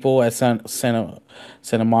great people at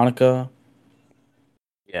Santa Monica,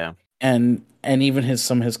 Yeah. and even his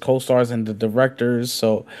some of his co-stars and the directors.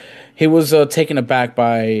 So he was taken aback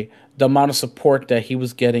by the amount of support that he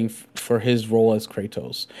was getting for his role as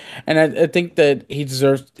Kratos, and I think that he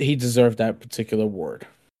deserved that particular award.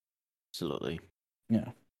 Absolutely. Yeah,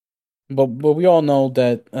 but we all know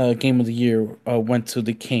that Game of the Year went to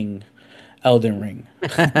the King, Elden Ring.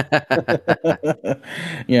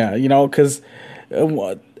 Yeah, you know, because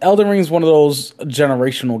Elden Ring is one of those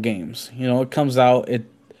generational games. You know, it comes out, it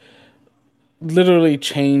literally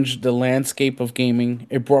changed the landscape of gaming.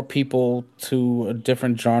 It brought people to a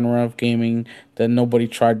different genre of gaming that nobody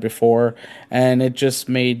tried before, and it just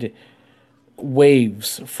made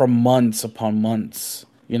waves for months upon months.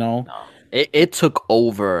 You know, No. It took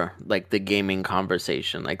over like the gaming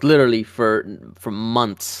conversation. Like literally for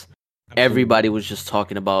months, absolutely. everybody was just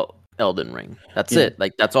talking about Elden Ring. That's Yeah. it.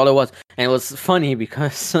 Like that's all it was. And it was funny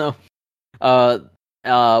because uh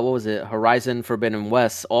what was it? Horizon Forbidden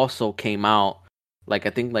West also came out like I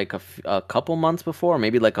think like a couple months before,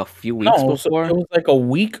 maybe like a few weeks No, so it before. was like a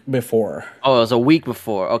week before. Oh, it was a week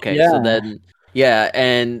before. Okay, so Yeah, then yeah,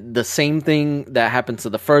 and the same thing that happened to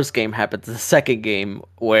the first game happened to the second game,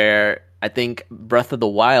 where I think Breath of the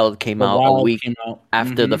Wild came the out a Wild week came out.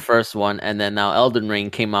 after the first one, and then now Elden Ring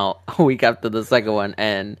came out a week after the second one,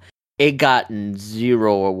 and it got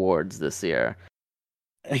zero awards this year.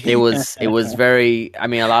 It was very. I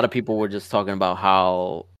mean, a lot of people were just talking about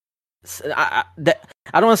how I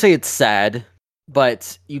don't want to say it's sad,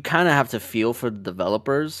 but you kind of have to feel for the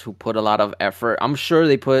developers who put a lot of effort. I'm sure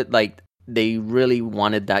they really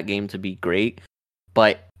wanted that game to be great,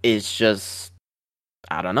 but it's just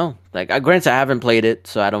I don't know. Like, granted, I haven't played it,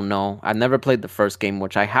 so I don't know. I've never played the first game,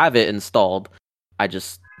 which I have it installed. I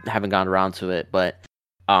just haven't gotten around to it. But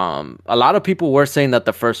a lot of people were saying that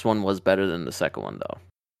the first one was better than the second one, though.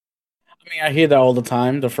 I mean, I hear that all the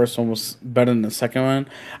time. The first one was better than the second one.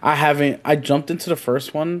 I haven't. I jumped into the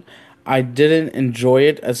first one. I didn't enjoy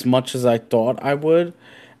it as much as I thought I would,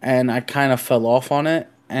 and I kind of fell off on it.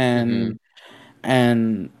 Hmm.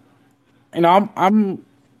 And you know,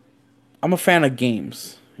 I'm a fan of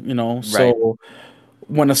games. You know, Right. so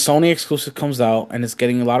when a Sony exclusive comes out and it's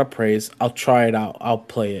getting a lot of praise, I'll try it out. I'll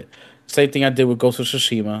play it. Same thing I did with Ghost of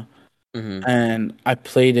Tsushima, Hmm. and I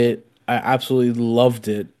played it. I absolutely loved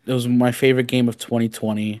it. It was my favorite game of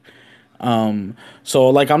 2020. So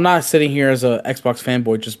like I'm not sitting here as a Xbox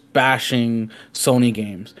fanboy just bashing Sony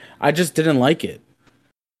games. I just didn't like it.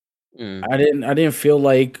 Mm. I didn't feel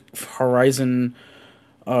like Horizon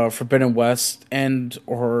Forbidden West and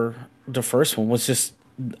or the first one was just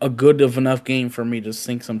a good of enough game for me to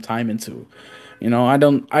sink some time into. You know, I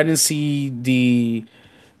didn't see the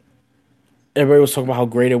everybody was talking about how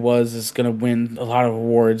great it was, it's gonna win a lot of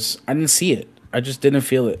awards. I didn't see it. I just didn't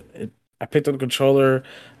feel it. I picked up the controller,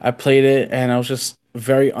 I played it, and I was just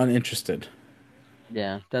very uninterested.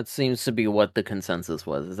 Yeah, that seems to be what the consensus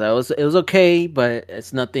was. Is that it was okay, but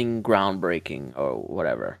it's nothing groundbreaking or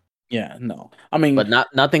whatever. Yeah, no. I mean, But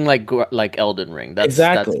nothing like Elden Ring. That's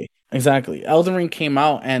exactly. Elden Ring came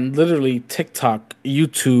out, and literally TikTok,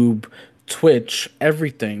 YouTube, Twitch,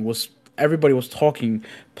 everybody was talking,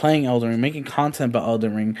 playing Elden Ring, making content about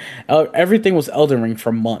Elden Ring. Everything was Elden Ring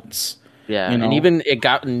for months. yeah, You and know, even it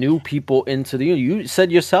got new people into the. You said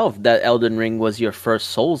yourself that Elden Ring was your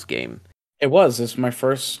first Souls game. it was. It's my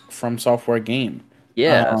first From Software game.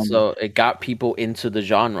 Yeah, Um, so it got people into the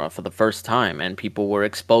genre for the first time, and people were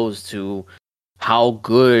exposed to how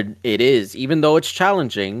good it is. Even though it's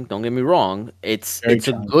challenging, don't get me wrong, very it's a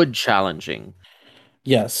challenging. good challenging,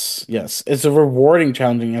 Yes, yes. It's a rewarding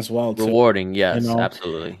challenging as well too. rewarding. You Yes, know,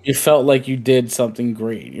 absolutely. you felt like you did something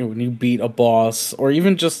great. You know, when you beat a boss, or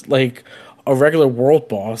even just like a regular world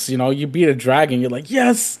boss. You know, you beat a dragon. You're like,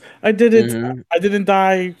 yes, I did it. Hmm. I didn't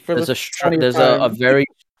die for the twentieth There's a time. very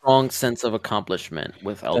strong sense of accomplishment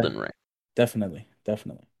with De- Elden Ring. definitely,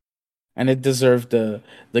 definitely, and it deserved the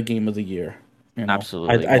game of the year. You know,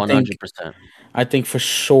 Absolutely, I think 100%. for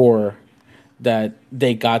sure that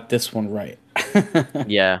they got this one right.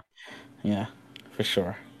 Yeah, Yeah, for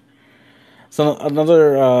sure. So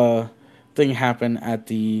another thing happened at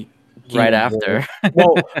the Game right Award. after.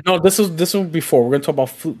 Well, no, this was before. We're gonna talk about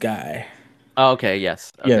Flute Guy. Oh, okay,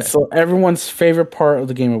 yes. Yeah, Okay. so everyone's favorite part of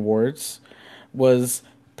the Game Awards was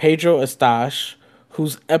Pedro Estache,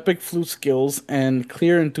 whose epic flute skills and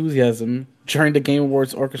clear enthusiasm during the Game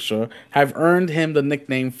Awards orchestra have earned him the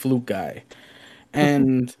nickname Flute Guy.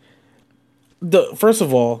 And the first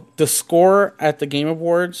of all, the score at the Game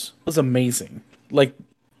Awards was amazing. Like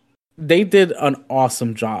they did an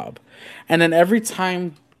awesome job. And then every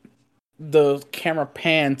time the camera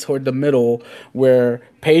panned toward the middle where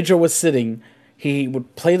Pedro was sitting, he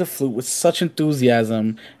would play the flute with such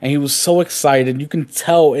enthusiasm and he was so excited. You can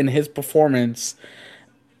tell in his performance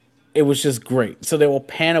it was just great. So they will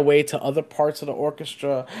pan away to other parts of the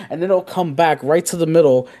orchestra and then it'll come back right to the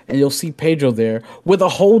middle and you'll see Pedro there with a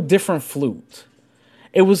whole different flute.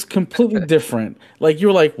 It was completely different. Like you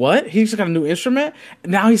were like, what? He just got a new instrument.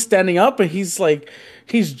 Now he's standing up and he's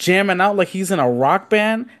jamming out like he's in a rock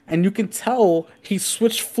band, and you can tell he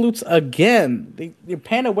switched flutes again. They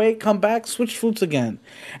pan away, come back, switch flutes again,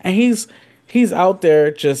 and he's out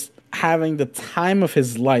there just having the time of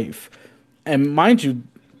his life. And mind you,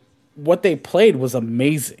 what they played was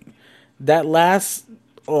amazing. That last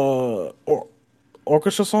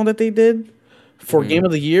orchestra song that they did for Mhm. Game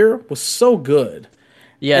of the Year was so good.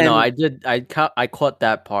 Yeah, no, And I did. I caught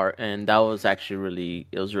that part, and that was actually really.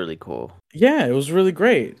 It was really cool. yeah, it was really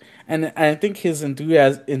great. And I think his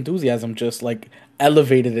enthusiasm just like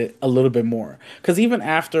elevated it a little bit more. Because even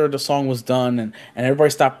after the song was done and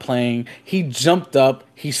everybody stopped playing, he jumped up,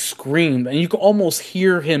 he screamed, and you could almost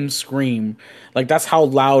hear him scream. Like that's how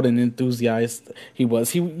loud and enthusiastic he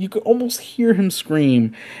was. You could almost hear him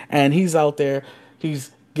scream, and he's out there,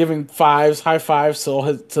 he's giving high fives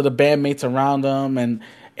to the bandmates around him, and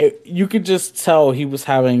you could just tell he was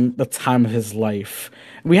having the time of his life.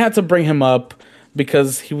 We had to bring him up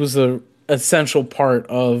because he was a essential part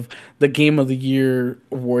of the Game of the Year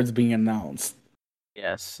awards being announced.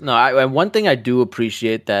 Yes. No, and one thing I do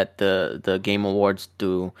appreciate that the Game Awards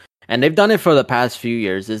do, and they've done it for the past few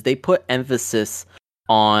years, is they put emphasis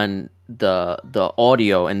on the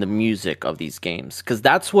audio and the music of these games, because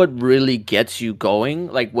that's what really gets you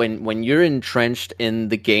going. Like when you're entrenched in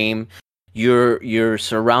the game, you're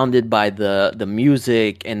surrounded by the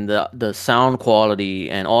music and the sound quality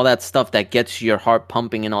and all that stuff that gets your heart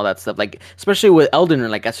pumping and all that stuff. Like especially with Elden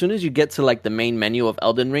Ring, like as soon as you get to like the main menu of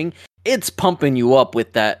Elden Ring, it's pumping you up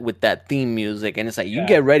with that theme music, and it's like you Yeah,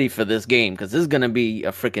 get ready for this game because this is gonna be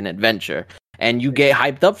a freaking adventure, and you get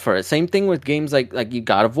hyped up for it. Same thing with games like you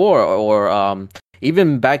God of War or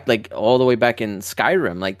even back like all the way back in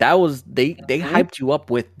Skyrim. Like that was they mhm. hyped you up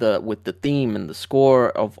with the theme and the score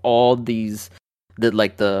of all these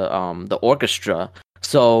the orchestra.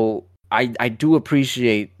 So I do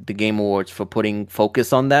appreciate the Game Awards for putting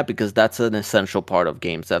focus on that, because that's an essential part of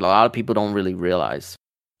games that a lot of people don't really realize.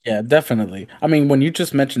 Yeah, definitely. I mean, when you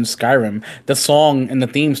just mentioned Skyrim, the song and the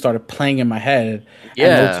theme started playing in my head, and it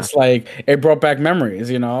was Yeah. just like it brought back memories,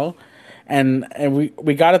 you know. And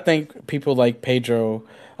we got to thank people like Pedro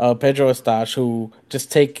Estache, who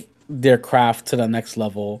just take their craft to the next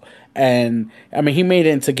level. And I mean, he made it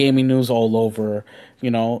into gaming news all over, you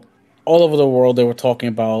know, all over the world. They were talking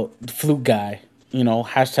about the Flute Guy, you know,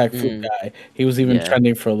 hashtag Flute Mm, Guy. He was even yeah.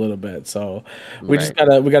 trending for a little bit. So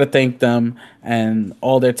Right. we gotta thank them and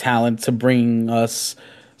all their talent to bring us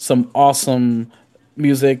some awesome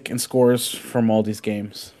music and scores from all these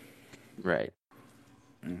games. Right.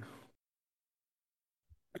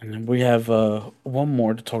 And then we have one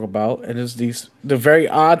more to talk about. It is the very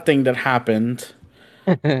odd thing that happened,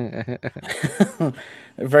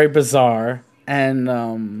 very bizarre.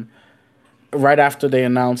 And right after they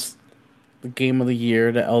announced the game of the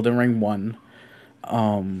year, the Elden Ring won.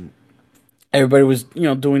 Everybody was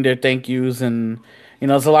doing their thank yous, and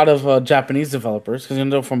there's a lot of Japanese developers because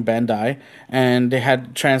they're from Bandai, and they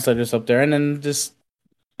had translators up there, and then just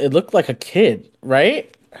it looked like a kid,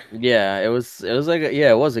 right? Yeah, it was like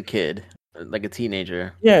it was a kid, like a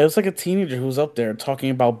teenager. Yeah, it was like a teenager who was up there talking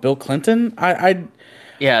about Bill Clinton.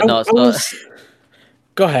 Yeah, no, I so was.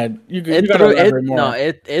 Go ahead. You gotta elaborate more.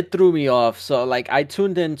 it threw me off. So like I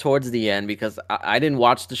tuned in towards the end because I didn't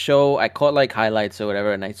watch the show. I caught like highlights or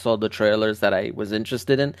whatever, and I saw the trailers that I was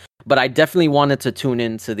interested in. But I definitely wanted to tune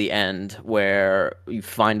in to the end where you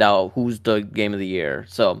find out who's the game of the year.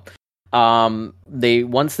 So they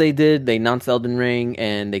once they did, they announced Elden Ring,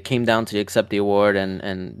 and they came down to accept the award, and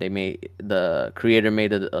the creator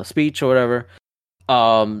made a speech or whatever.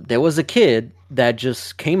 there was a kid that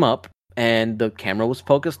just came up and the camera was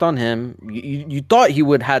focused on him. You thought he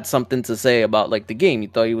would had something to say about like the game. You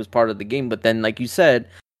thought he was part of the game, but then like you said,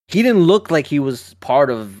 he didn't look like he was part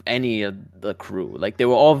of any of the crew. Like they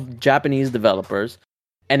were all Japanese developers,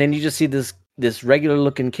 and then you just see this regular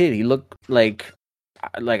looking kid. He looked like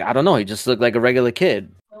I don't know. He just looked like a regular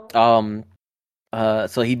kid. Um,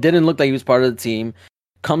 so he didn't look like he was part of the team.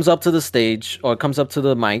 Comes up to the stage or comes up to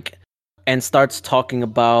the mic and starts talking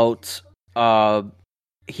about uh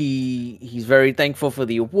he's very thankful for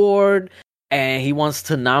the award and he wants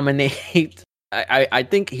to nominate I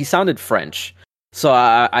think he sounded French. So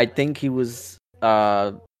I think he was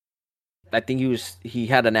he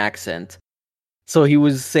had an accent. So he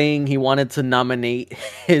was saying he wanted to nominate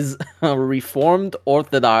his Reformed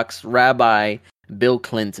Orthodox Rabbi Bill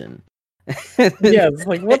Clinton. Yeah, it's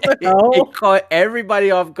like, what the It hell? caught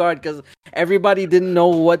everybody off guard because everybody didn't know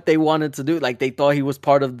what they wanted to do. Like they thought he was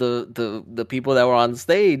part of the people that were on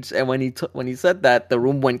stage, and when he said that, the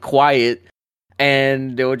room went quiet,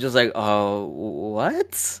 and they were just like, "Oh,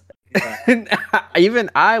 what?" Yeah. And even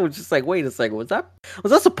I was just like, "Wait a second, was that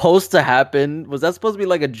supposed to happen? Was that supposed to be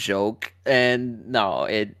like a joke?" And no,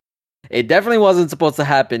 it definitely wasn't supposed to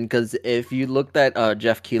happen because if you looked at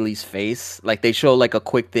Jeff Keighley's face, like they show like a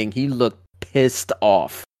quick thing, he looked pissed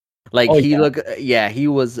off. Like Oh he yeah, looked, yeah, he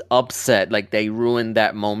was upset. Like they ruined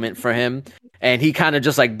that moment for him, and he kind of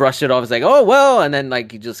just like brushed it off. It's like, oh well, and then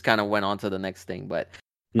like he just kind of went on to the next thing. But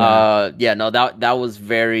yeah. yeah, no, that was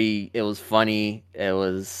very. It was funny. It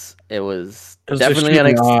was It was definitely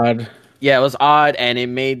extremely odd. yeah, it was odd, and it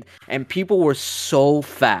made and people were so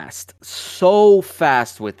fast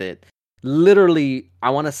with it. Literally,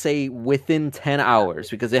 I want to say within 10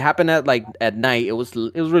 hours because it happened at night. It was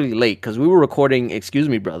really late because we were recording "Excuse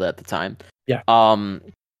Me, Brother" at the time. Yeah. Um,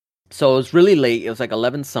 so it was really late. It was like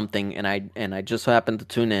 11 something, and I just so happened to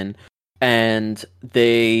tune in, and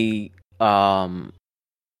they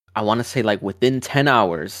I want to say like within 10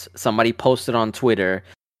 hours, somebody posted on Twitter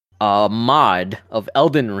a mod of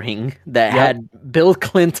Elden Ring that Yep. had Bill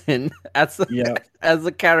Clinton as Yep. as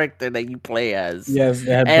a character that you play as. Yes,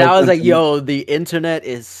 they had And Bill I was like, Clinton. yo, the internet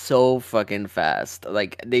is so fucking fast.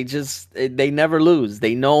 Like they never lose.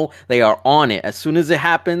 They know they are on it. As soon as it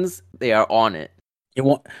happens, they are on it. You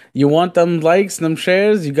want you want them likes, them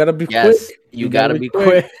shares. You gotta be quick. Yes, you You gotta gotta be be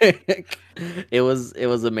quick. quick. It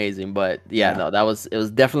was amazing, but yeah, Yeah. no, it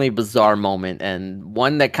was definitely a bizarre moment and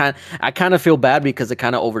one that I kind of feel bad because it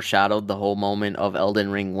kind of overshadowed the whole moment of Elden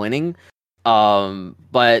Ring winning.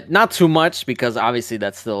 But not too much because obviously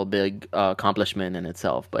that's still a big accomplishment in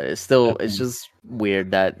itself. But it's Definitely. just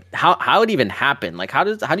weird that how it even happened. Like how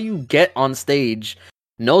do you get on stage,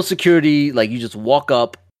 no security, like you just walk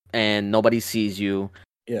up and nobody sees you.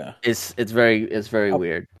 Yeah. It's very A-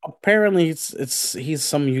 weird. Apparently, it's he's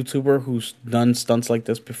some YouTuber who's done stunts like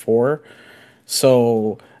this before.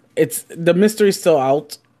 So it's the mystery's still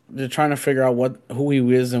out. They're trying to figure out what who he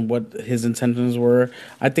is and what his intentions were.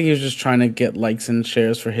 I think he was just trying to get likes and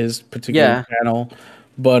shares for his particular Yeah, channel,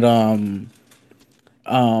 but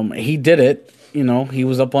he did it. You know, he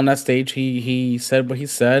was up on that stage. He said what he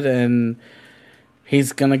said, and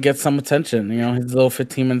he's gonna get some attention. You know, his little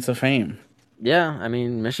 15 minutes of fame. yeah. I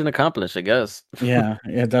mean, mission accomplished, I guess. Yeah,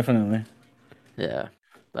 yeah, definitely. Yeah,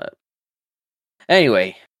 but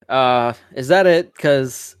anyway, is that it?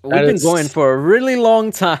 Because That we've been going is, for a really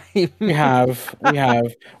long time.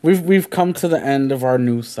 we've come to the end of our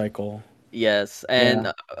news cycle. Yes, Yeah,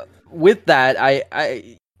 and with that,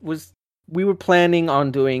 I was we were planning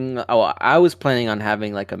on doing. Oh, I was planning on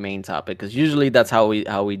having like a main topic because usually that's how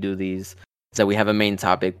we do these. Is that we have a main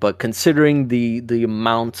topic, but considering the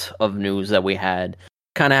amount of news that we kind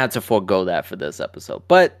of had to forego that for this episode.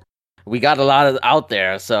 But we got a lot of out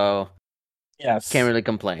there, so can't yes. really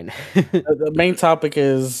complain. The main topic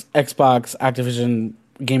is Xbox, Activision,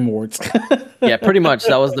 Game Awards. Yeah, pretty much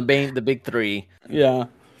that was the big three. Yeah,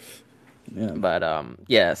 yeah. But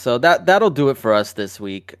yeah, so that'll do it for us this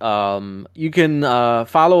week. You can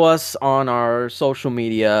follow us on our social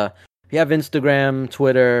media. We have Instagram,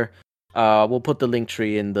 Twitter. We'll put the link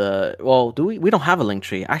tree in the. Well, do we? We don't have a link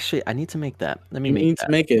tree. Actually, I need to make that. Let me You make need to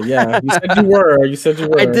that. make it. Yeah, you said you were. You said you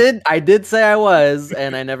were. I did say I was,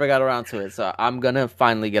 and I never got around to it. So I'm gonna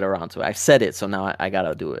finally get around to it. I said it, so now I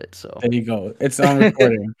gotta do it. So There you go. It's on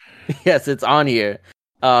recording. yes, it's on here.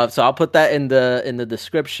 So I'll put that in the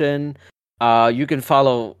description. You can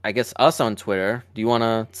follow, I guess, us on Twitter. Do you want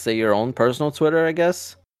to say your own personal Twitter? I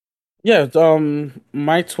guess. Yeah.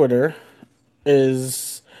 My Twitter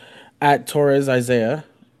is at Torres Isaiah,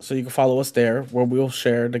 so you can follow us there, where we'll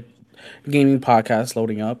share the gaming podcast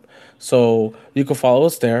loading up. So you can follow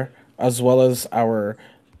us there. as well as our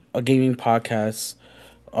gaming podcast,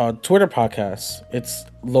 Twitter podcast. It's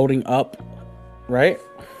Loading Up, right?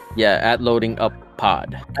 Yeah, at Loading Up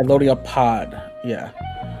Pod. At Loading Up Pod, yeah.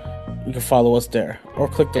 You can follow us there or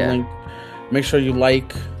click the link. Make sure you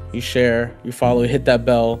like, you share, you follow, hit that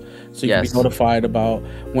bell so you can be notified about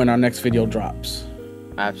when our next video drops.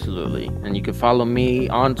 Absolutely. And you can follow me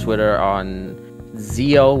on Twitter on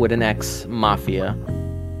Zio with an X Mafia.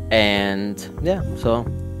 And yeah, so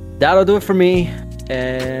that'll do it for me.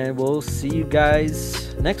 And we'll see you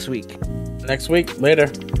guys next week. Next week.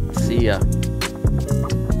 Later. See ya.